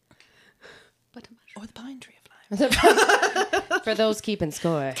of life. But a mushroom. Or the pine tree of life. For those keeping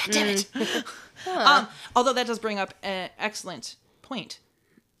score. Damn it. Although that does bring up an excellent point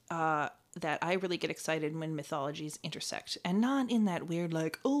that I really get excited when mythologies intersect. And not in that weird,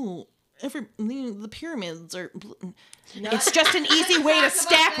 like, oh, the pyramids are... It's just an easy way to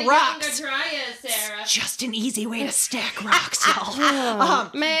stack rocks. Just an easy way to stack rocks, y'all.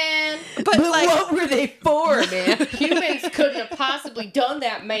 Man. But like, what were they for, man? Humans couldn't have possibly done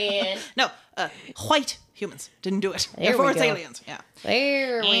that, man. no, white humans didn't do it. There Therefore, we it's go. aliens. Yeah.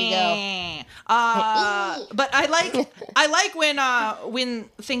 There we go. But I like when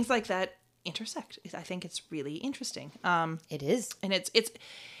things like that intersect. I think it's really interesting. It is. And it's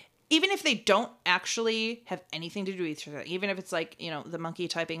even if they don't actually have anything to do with each other, even if it's like, the monkey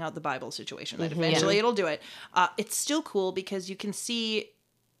typing out the Bible situation, that eventually it'll do it, it's still cool because you can see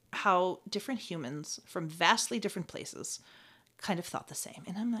how different humans from vastly different places kind of thought the same.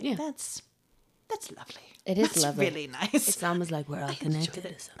 And I'm like, that's lovely. It is That's lovely. really nice. It's almost like we're all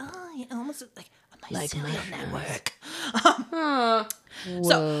connected. Oh, yeah, almost like a Like mycelial mushrooms. network.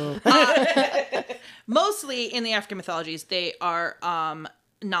 So, mostly in the African mythologies, they are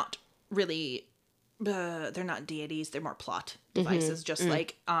not really. They're not deities. They're more plot devices, just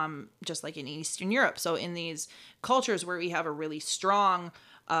like in Eastern Europe. So in these cultures where we have a really strong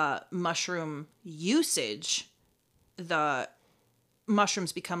mushroom usage, the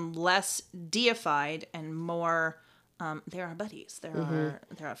mushrooms become less deified and more. They're our buddies. They're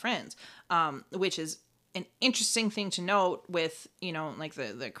our friends, which is an interesting thing to note with, like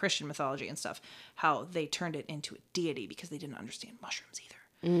the Christian mythology and stuff, how they turned it into a deity because they didn't understand mushrooms either.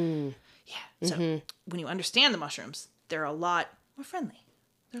 Yeah. So when you understand the mushrooms, they're a lot more friendly.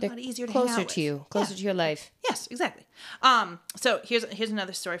 They're a lot easier to hang out Closer with. to you. Closer to your life. Yes, exactly. So here's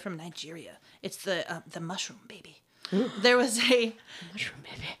another story from Nigeria. It's the mushroom baby. There was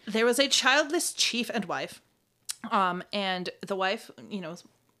a childless chief and wife. And the wife, was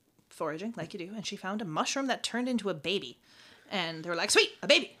foraging like you do, and she found a mushroom that turned into a baby. And they were like, "Sweet, a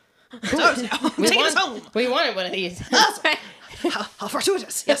baby! It's ours now. Take us home." We wanted one of these. Awesome. How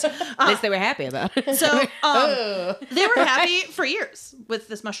fortuitous! Yes. At least they were happy about it. So they were happy for years with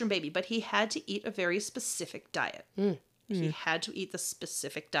this mushroom baby, but he had to eat a very specific diet. He had to eat the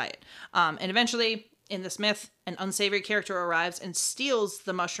specific diet. And eventually, in this myth, an unsavory character arrives and steals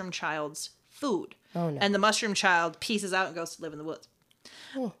the mushroom child's food. Oh, no. And the mushroom child pieces out and goes to live in the woods.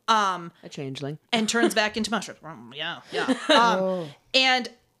 A changeling. And turns back into mushrooms. Yeah. And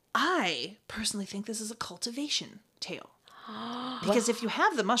I personally think this is a cultivation tale. Because if you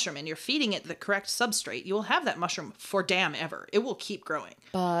have the mushroom and you're feeding it the correct substrate, you will have that mushroom for damn ever. It will keep growing.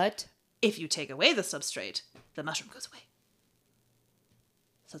 But If you take away the substrate, the mushroom goes away.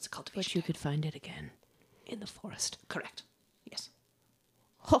 So it's a cultivation. But you could find it again in the forest. Correct. Yes.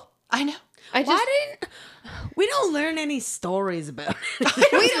 I know. We don't learn any stories about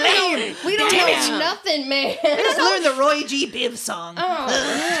it. we don't know nothing, man. Just learn the Roy G. Biv song.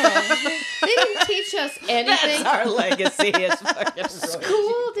 They didn't teach us anything. Our legacy is fucking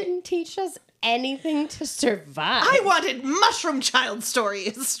School didn't teach us anything to survive. I wanted mushroom child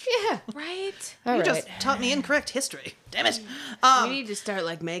stories. Yeah. right. All You right. just taught me incorrect history. Damn it. We need to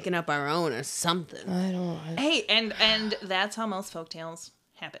start making up our own or something. I don't. Hey, and that's how most folktales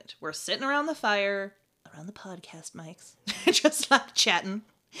happened. We're sitting around the fire, around the podcast mics, just chatting,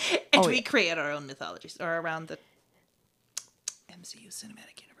 and we create our own mythologies, or around the MCU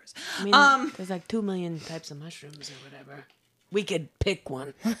cinematic universe. I mean, there's 2 million types of mushrooms or whatever. We could pick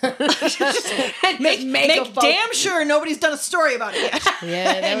one. Make damn sure nobody's done a story about it yet.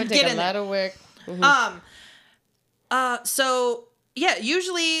 Yeah, that would take Get a in lot of work. So yeah,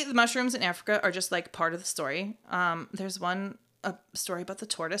 usually the mushrooms in Africa are just part of the story. There's one a story about the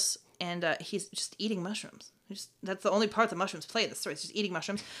tortoise, and he's just eating mushrooms. That's the only part the mushrooms play in the story. He's just eating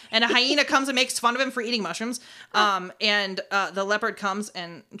mushrooms. And a hyena comes and makes fun of him for eating mushrooms. And the leopard comes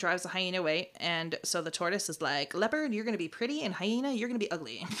and drives the hyena away. And so the tortoise is like, leopard, you're going to be pretty, and hyena, you're going to be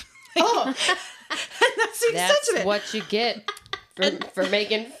ugly. Oh, And that's the extent of that's it. what you get for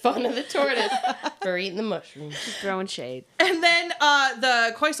making fun of the tortoise for eating the mushrooms. Throwing shade. And then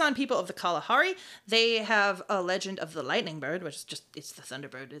the Khoisan people of the Kalahari, they have a legend of the lightning bird, which is just, it's the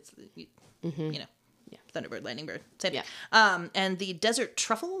thunderbird. It's, you know, thunderbird, lightning bird, same thing. And the desert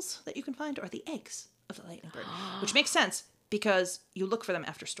truffles that you can find are the eggs of the lightning bird, which makes sense because you look for them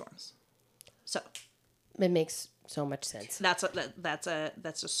after storms. So It makes so much sense. that's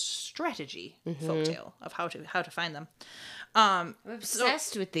a strategy folktale of how to find them. I'm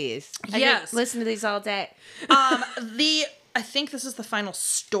obsessed with these. I Yes. could listen to these all day. I think this is the final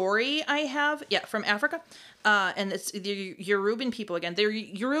story I have. Yeah, from Africa. And it's the Yoruban people again. The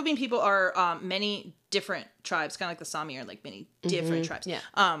Yoruban people are many different tribes, kind of like the Sami are like many different tribes. Yeah.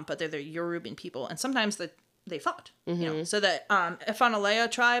 But they're the Yoruban people, and sometimes they fought. You know, so that Efanalea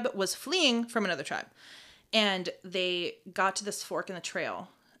tribe was fleeing from another tribe, and they got to this fork in the trail,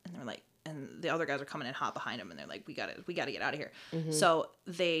 and they're like, and the other guys are coming in hot behind them, and they're like, we gotta get out of here. So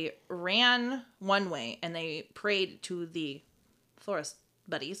they ran one way, and they prayed to the forest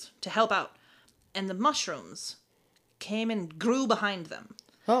buddies to help out, and the mushrooms came and grew behind them.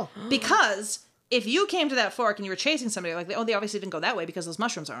 Oh. Because if you came to that fork and you were chasing somebody, like, they obviously didn't go that way because those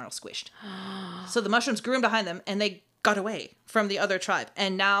mushrooms aren't all squished. So the mushrooms grew in behind them, and they got away from the other tribe.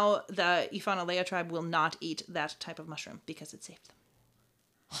 And now the Ifanalea tribe will not eat that type of mushroom because it saved them.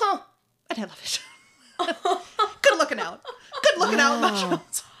 Huh. And I love it. Good looking out. Good looking out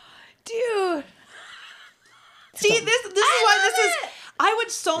mushrooms. Dude. See, this is why this is... I would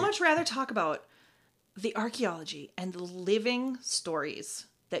so much rather talk about the archaeology and the living stories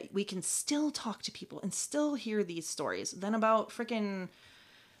that we can still talk to people and still hear these stories than about freaking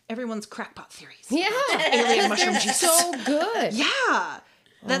everyone's crackpot theories. Yeah. Alien mushroom They're juice. so good. Yeah.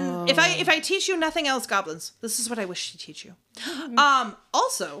 Then if I teach you nothing else, goblins, this is what I wish to teach you.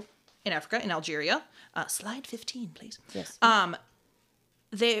 Also, in Africa, in Algeria, slide 15, please. Yes.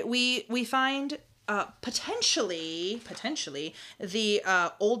 We find potentially the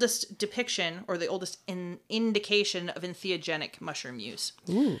oldest depiction or the oldest indication of entheogenic mushroom use.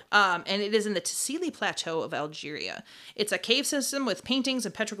 And it is in the Tassili Plateau of Algeria. It's a cave system with paintings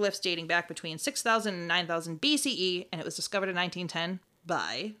and petroglyphs dating back between 6,000 and 9,000 BCE, and it was discovered in 1910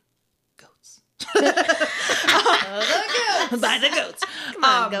 by goats. By the goats. Come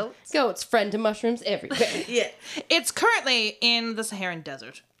on, goats. Goats, friend to mushrooms everywhere. Yeah. It's currently in the Saharan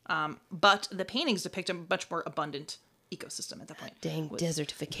desert. But the paintings depict a much more abundant ecosystem at that point. Dang,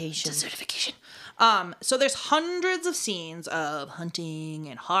 desertification. Desertification. So there's hundreds of scenes of hunting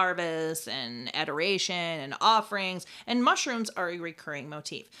and harvest and adoration and offerings, and mushrooms are a recurring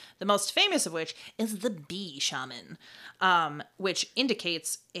motif. The most famous of which is the bee shaman, which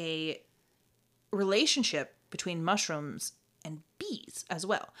indicates a relationship between mushrooms and bees as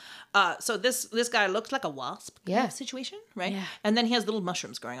well. So this guy looks like a wasp kind of situation, right? Yeah. And then he has little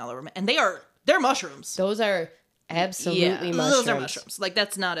mushrooms growing all over him, and they're mushrums. Those are absolutely mushrooms. Those are mushrooms. Like,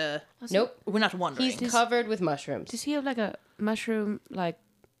 that's not a... Nope. We're not wondering. He's covered with mushrooms. Does he have like a mushroom, like,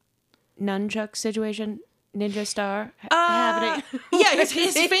 nunchuck situation? Ninja star happening? Yeah, his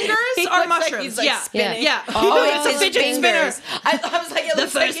fingers are mushrooms. he's, like, yeah. spinning. Yeah. Oh, it's a fidget fingers. spinner. I was like, it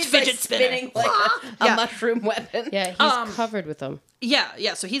looks like first he's fidget like spinner. spinning like a Yeah. mushroom weapon. Yeah, he's covered with them.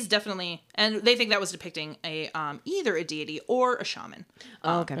 Yeah. So he's definitely... And they think that was depicting a either a deity or a shaman.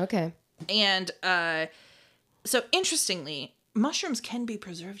 Okay. And so interestingly, mushrooms can be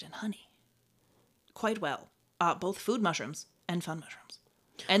preserved in honey quite well. Both food mushrooms and fun mushrooms.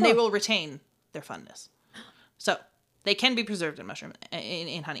 And they will retain their funness. So they can be preserved in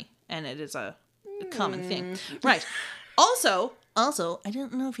in honey, and it is a common thing. Right. Also, I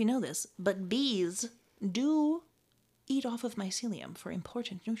don't know if you know this, but bees do eat off of mycelium for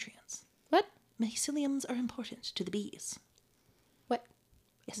important nutrients. What? Myceliums are important to the bees. What?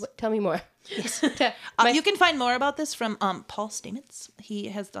 Yes. What? Tell me more. Yes. You can find more about this from Paul Stamets. He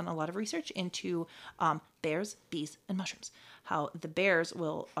has done a lot of research into bears, bees, and mushrooms. How the bears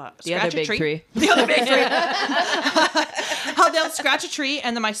will scratch a tree. The other big three. How they'll scratch a tree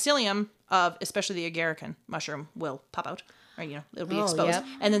and the mycelium of especially the agaricus mushroom will pop out. Or, it'll be exposed. Yep.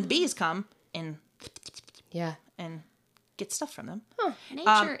 And then the bees come and get stuff from them.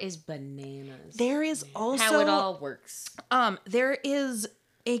 Nature is bananas. There is also... How it all works. There is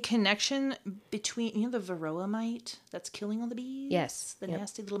a connection between, the varroa mite that's killing all the bees? Yes. The Yep.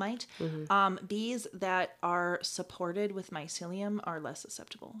 nasty little mite. Bees that are supported with mycelium are less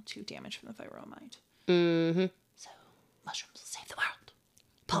susceptible to damage from the varroa mite. Mm-hmm. So, mushrooms will save the world.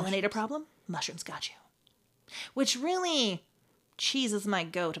 Pollinator problem? Mushrooms got you. Which really cheeses my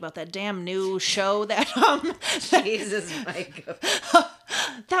goat about that damn new show that Jesus, my God.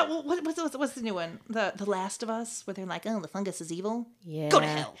 that what's the new one? The Last of Us, where they're like, oh, the fungus is evil. Yeah. Go to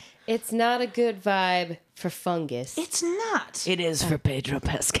hell. It's not a good vibe for fungus. It's not. It is for Pedro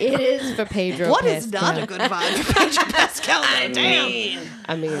Pascal. It is for Pedro What is Pascal. not a good vibe for Pedro Pascal?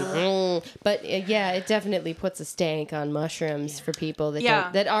 Damn. But yeah, it definitely puts a stank on mushrooms for people that Yeah.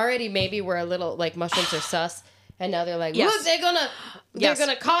 don't, that already maybe were a little like mushrooms are sus, and now they're like, Yes. look, they're Yes.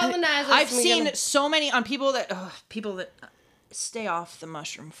 gonna colonize us. I've and we're seen gonna-" so many on people that stay off the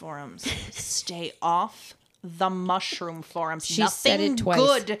mushroom forums. Stay off the mushroom forums. She Nothing said it twice.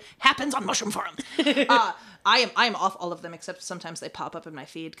 good happens on mushroom forums. I am off all of them, except sometimes they pop up in my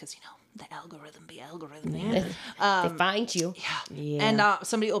feed because the algorithm be algorithming. they find you. Yeah. And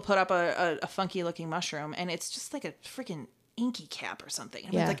somebody will put up a funky looking mushroom, and it's just like a freaking inky cap or something.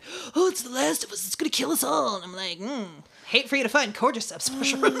 And Yeah. I'm like, oh, it's the last of us. It's gonna kill us all. And I'm like, hate for you to find cordyceps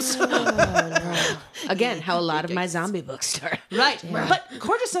mushrooms. Again, how a lot of my zombie books start. Right. But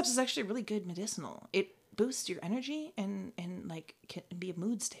cordyceps is actually really good medicinal. It boosts your energy and like can be a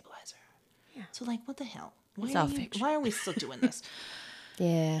mood stabilizer. Yeah. So like, what the hell? It's all fiction. Why are we still doing this?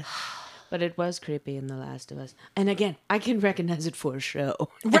 Yeah. But it was creepy in The Last of Us. And again, I can recognize it for a show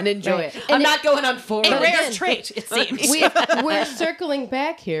and enjoy Right. it. And I'm it- not going on forums. A rare trait, it seems. We're circling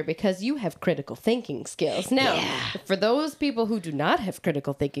back here because you have critical thinking skills. Now, for those people who do not have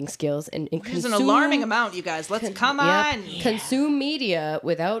critical thinking skills and There's an alarming amount, you guys. Let's come on. consume media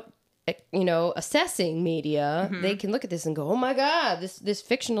without assessing media, they can look at this and go, oh my God, this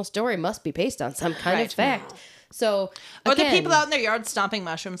fictional story must be based on some kind of fact. So, Or the again, people out in their yard stomping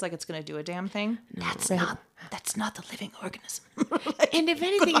mushrooms like it's going to do a damn thing. That's not the living organism. And if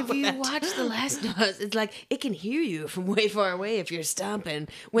anything, if you watch The Last of Us, it's like it can hear you from way far away if you're stomping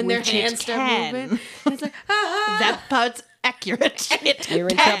when their Which it hands start can. moving. And it's like, That part's accurate. you're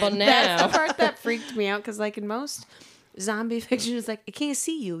in trouble That's now. the part that freaked me out because, like in most zombie fiction, it's like, I can't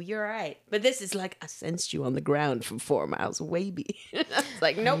see you, you're all right. But this is like, I sensed you on the ground from 4 miles away, B. It's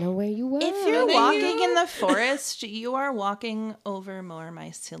like, I nope. know where you were. If you're walking in the forest, you are walking over more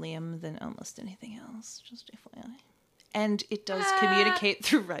mycelium than almost anything else. Just FYI. And it does communicate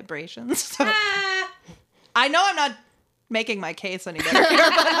through vibrations. So I know I'm not making my case any better here,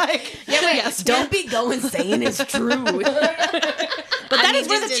 but like, yes, Don't be going saying it's true. But that is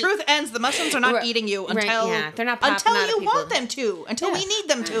where the truth ends. The mushrooms are not Right, eating you right, until yeah. They're not popping until out of you people. want them to, until we need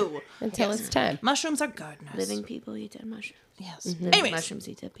them to. until it's time. Mushrooms are gardeners. Living people eat dead mushrooms. Yes. Living Anyways, mushrooms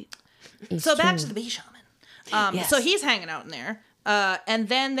eat dead people. so back to the bee shaman. Yes. So he's hanging out in there. And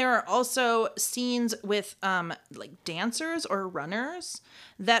then there are also scenes with like dancers or runners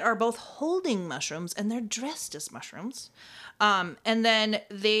that are both holding mushrooms and they're dressed as mushrooms. And then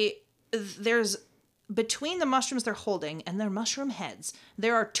there's between the mushrooms they're holding and their mushroom heads,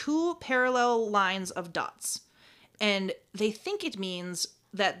 there are 2 parallel lines of dots. And they think it means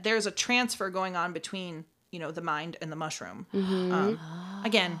that there's a transfer going on between, the mind and the mushroom.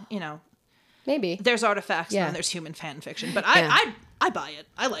 Again, Maybe. there's artifacts Yeah. and then there's human fan fiction, but I buy it.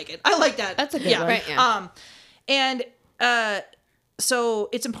 I like it. I like that. That's a good one. Right, yeah. And so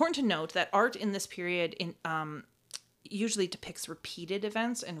it's important to note that art in this period usually depicts repeated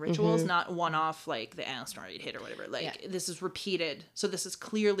events and rituals, not one-off like the asteroid hit or whatever. Like this is repeated, so this is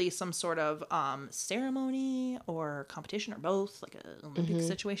clearly some sort of ceremony or competition or both, like a Olympic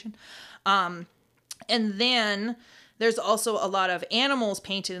situation. And then there's also a lot of animals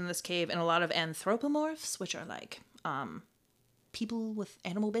painted in this cave and a lot of anthropomorphs, which are like people with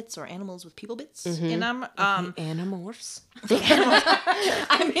animal bits or animals with people bits in them. Animorphs.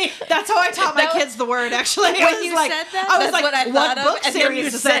 I mean, that's how I taught my kids the word, actually. When you said that, I was that's like, what I thought of, book and then you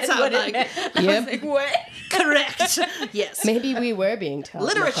series does that said sound what it like? meant. Yep. Like, what? Correct. Yes. Maybe we were being taught.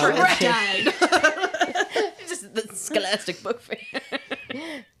 Literature mythology. has died. Just the scholastic book fair.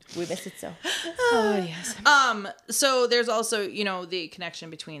 We miss it so. Oh, yes. So there's also, the connection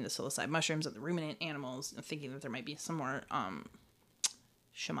between the psilocybe mushrooms and the ruminant animals, thinking that there might be some more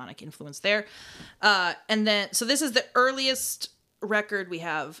shamanic influence there. And then, so this is the earliest record we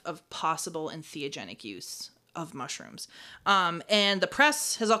have of possible entheogenic use of mushrooms. And the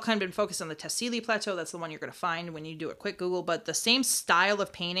press has all kind of been focused on the Tassili Plateau. That's the one you're going to find when you do a quick Google. But the same style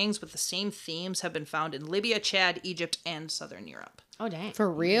of paintings with the same themes have been found in Libya, Chad, Egypt, and Southern Europe. Oh, dang.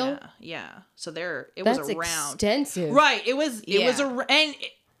 For real? Yeah, yeah. So it That's was around. extensive. Right. It was Yeah. and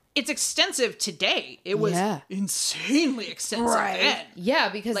it's extensive today. It was insanely extensive then. Yeah,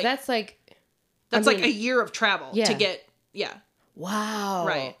 because Like- that's like That's I like mean, a year of travel yeah. to get. Yeah. wow.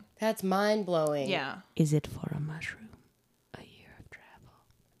 Right. That's mind blowing. Yeah. Is it for a mushroom? A year of travel.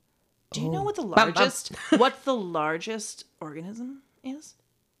 Do you know what the bum. largest organism is?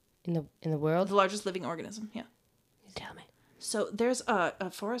 In the world. The largest living organism. Yeah. Tell me. So there's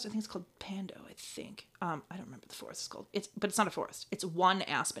a forest. I think it's called Pando. I think. I don't remember what the forest is called. But it's not a forest. It's one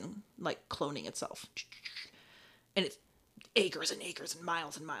aspen like cloning itself, and it's acres and acres and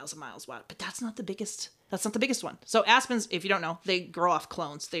miles wide. But that's not the biggest. That's not the biggest one. So aspens, if you don't know, they grow off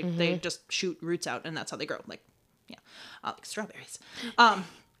clones. They just shoot roots out, and that's how they grow. Like strawberries.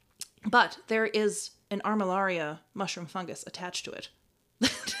 But there is an armillaria mushroom fungus attached to it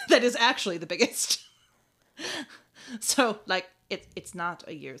that is actually the biggest. So, like, it's not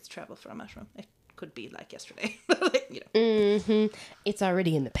a year's travel for a mushroom. It could be like yesterday. Like, It's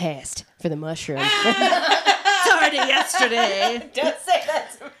already in the past for the mushroom. It's already yesterday. Don't say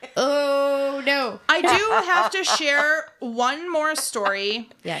that to me. Oh no. I do have to share one more story.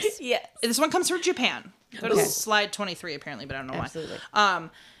 Yes. Yes. This one comes from Japan. Go to slide 23, apparently, but I don't know Absolutely. why.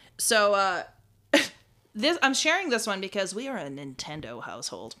 So, I'm sharing this one because we are a Nintendo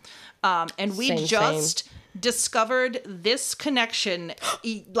household. And we Same, just discovered this connection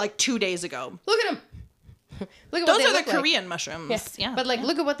like 2 days ago. Look at them. Look at Those what they are the look like. Korean mushrooms. Yeah. But like,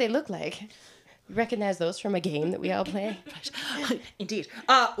 look at what they look like. You recognize those from a game that we all play? Indeed.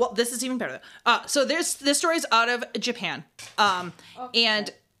 Well, this is even better. So this story's out of Japan.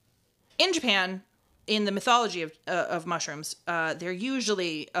 And in Japan, in the mythology of mushrooms, they're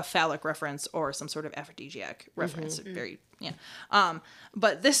usually a phallic reference or some sort of aphrodisiac reference. Very, yeah.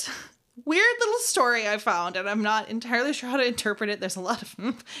 But this weird little story I found, and I'm not entirely sure how to interpret it. There's a lot of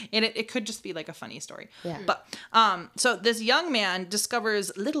in it. It could just be like a funny story. Yeah. But so this young man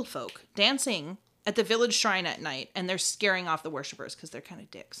discovers little folk dancing at the village shrine at night, and they're scaring off the worshippers because they're kind of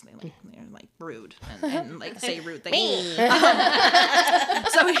dicks. They're like rude and like say rude things. So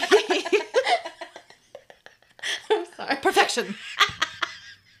I'm sorry. perfection.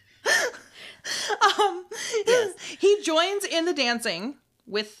 He joins in the dancing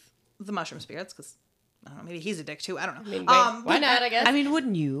with the mushroom spirits because I don't know, maybe he's a dick too. I don't know. I mean, why not? I guess. I mean,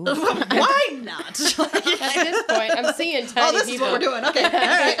 wouldn't you? Why not? At this point, I'm seeing tiny Oh, this is what we're doing. Okay, all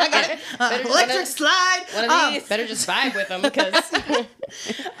right, I got it. Electric slide. One of these. Better just vibe with them because.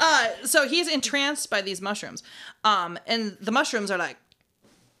 So he's entranced by these mushrooms, and the mushrooms are like,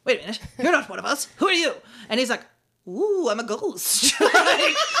 "Wait a minute, you're not one of us. Who are you?" And he's like, "Ooh, I'm a ghost.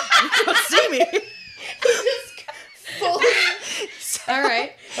 Like, you don't see me." All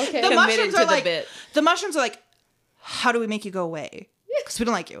right. Okay. The mushrooms are to the like, bit. the mushrooms are like, "How do we make you go away? Because we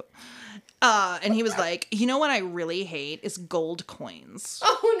don't like you." And he was like, "You know what I really hate is gold coins."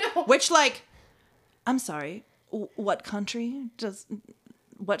 Oh no. Which, like, I'm sorry, what country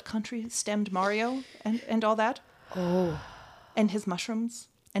stemmed Mario and all that? Oh. And his mushrooms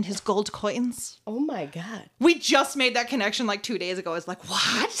and his gold coins? Oh my God. We just made that connection like 2 days ago. It's like,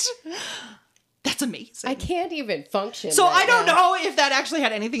 what? That's amazing. I can't even function. So right I don't now. know if that actually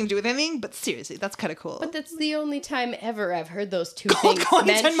had anything to do with anything, but seriously, that's kind of cool. But that's the only time ever I've heard those two gold things coins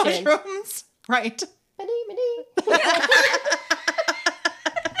mentioned. and mushrooms, right?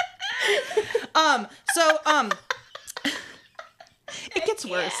 It gets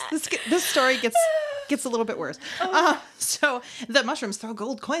worse. This story gets a little bit worse. So the mushrooms throw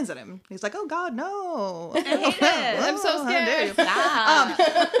gold coins at him. He's like, "Oh God, no! I'm so scared.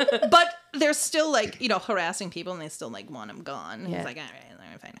 But they're still like, harassing people, and they still like want him gone. Yeah. He's like, "All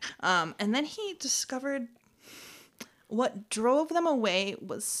right, fine." And then he discovered what drove them away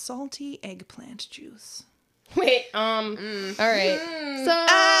was salty eggplant juice. Wait. All right. So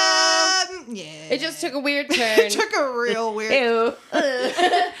Yeah. it just took a weird turn. It took a real weird. Ew.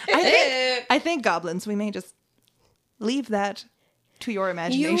 I think goblins, we may just leave that to your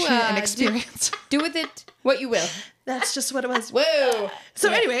imagination and experience. Do with it what you will. That's just what it was. Whoa. So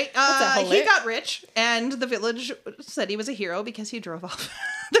anyway, a he got rich, and the village said he was a hero because he drove off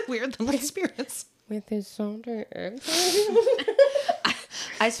the weird little spirits. With his salty egg.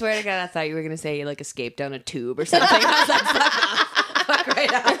 I swear to God, I thought you were going to say he like escaped down a tube or something. I was like, fuck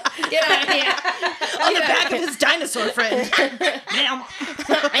right off. Get out of here. On the back of his dinosaur friend. Ma'am.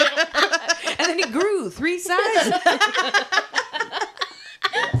 And then he grew 3 sizes.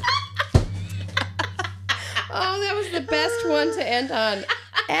 Oh, that was the best one to end on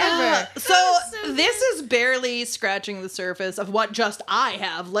ever. So this is barely scratching the surface of what just I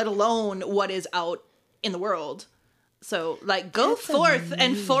have, let alone what is out in the world. So, like, go forth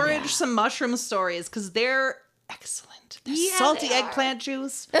and forage some mushroom stories because they're excellent. There's salty eggplant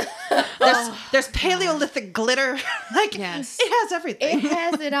juice. There's Paleolithic glitter. Like, Yes. it has everything. It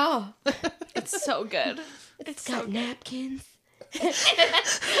has it all. It's so good. It's got napkins. It's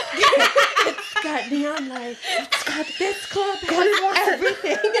got neon lights. It's got this club. Has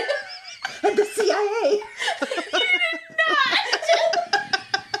everything. And the CIA.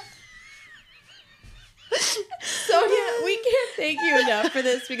 Sonia, we can't thank you enough for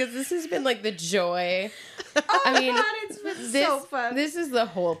this because this has been like the joy. I mean, it's been this, so fun. This is the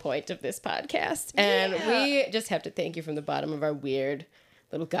whole point of this podcast. And we just have to thank you from the bottom of our weird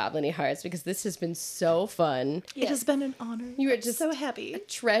little goblin-y hearts because this has been so fun. It has been an honor. You are just so happy. a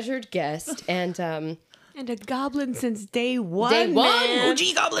treasured guest. And And a goblin since day one. Day one. man. OG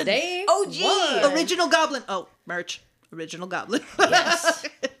Goblin. Day OG. one. Original Goblin. Oh, merch. Original Goblin. Yes.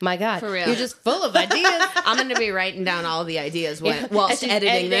 My God. For real. You're just full of ideas. I'm going to be writing down all the ideas Yeah. whilst As she's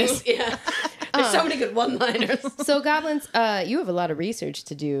editing this. editing. Yeah. There's so many good one-liners. So, goblins, you have a lot of research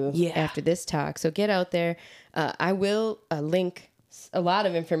to do Yeah. after this talk. So get out there. I will link a lot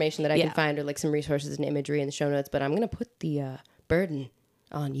of information that I can Yeah. find or like some resources and imagery in the show notes. But I'm going to put the burden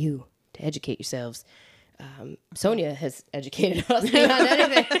on you to educate yourselves. Sonia has educated us beyond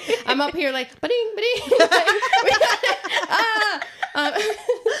anything. I'm up here like, ba-ding, ba-ding.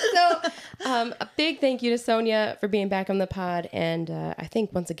 A big thank you to Sonia for being back on the pod. And I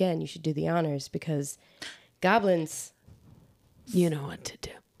think, once again, you should do the honors because goblins... You know what to do.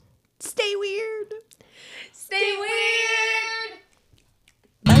 Stay weird. Stay weird.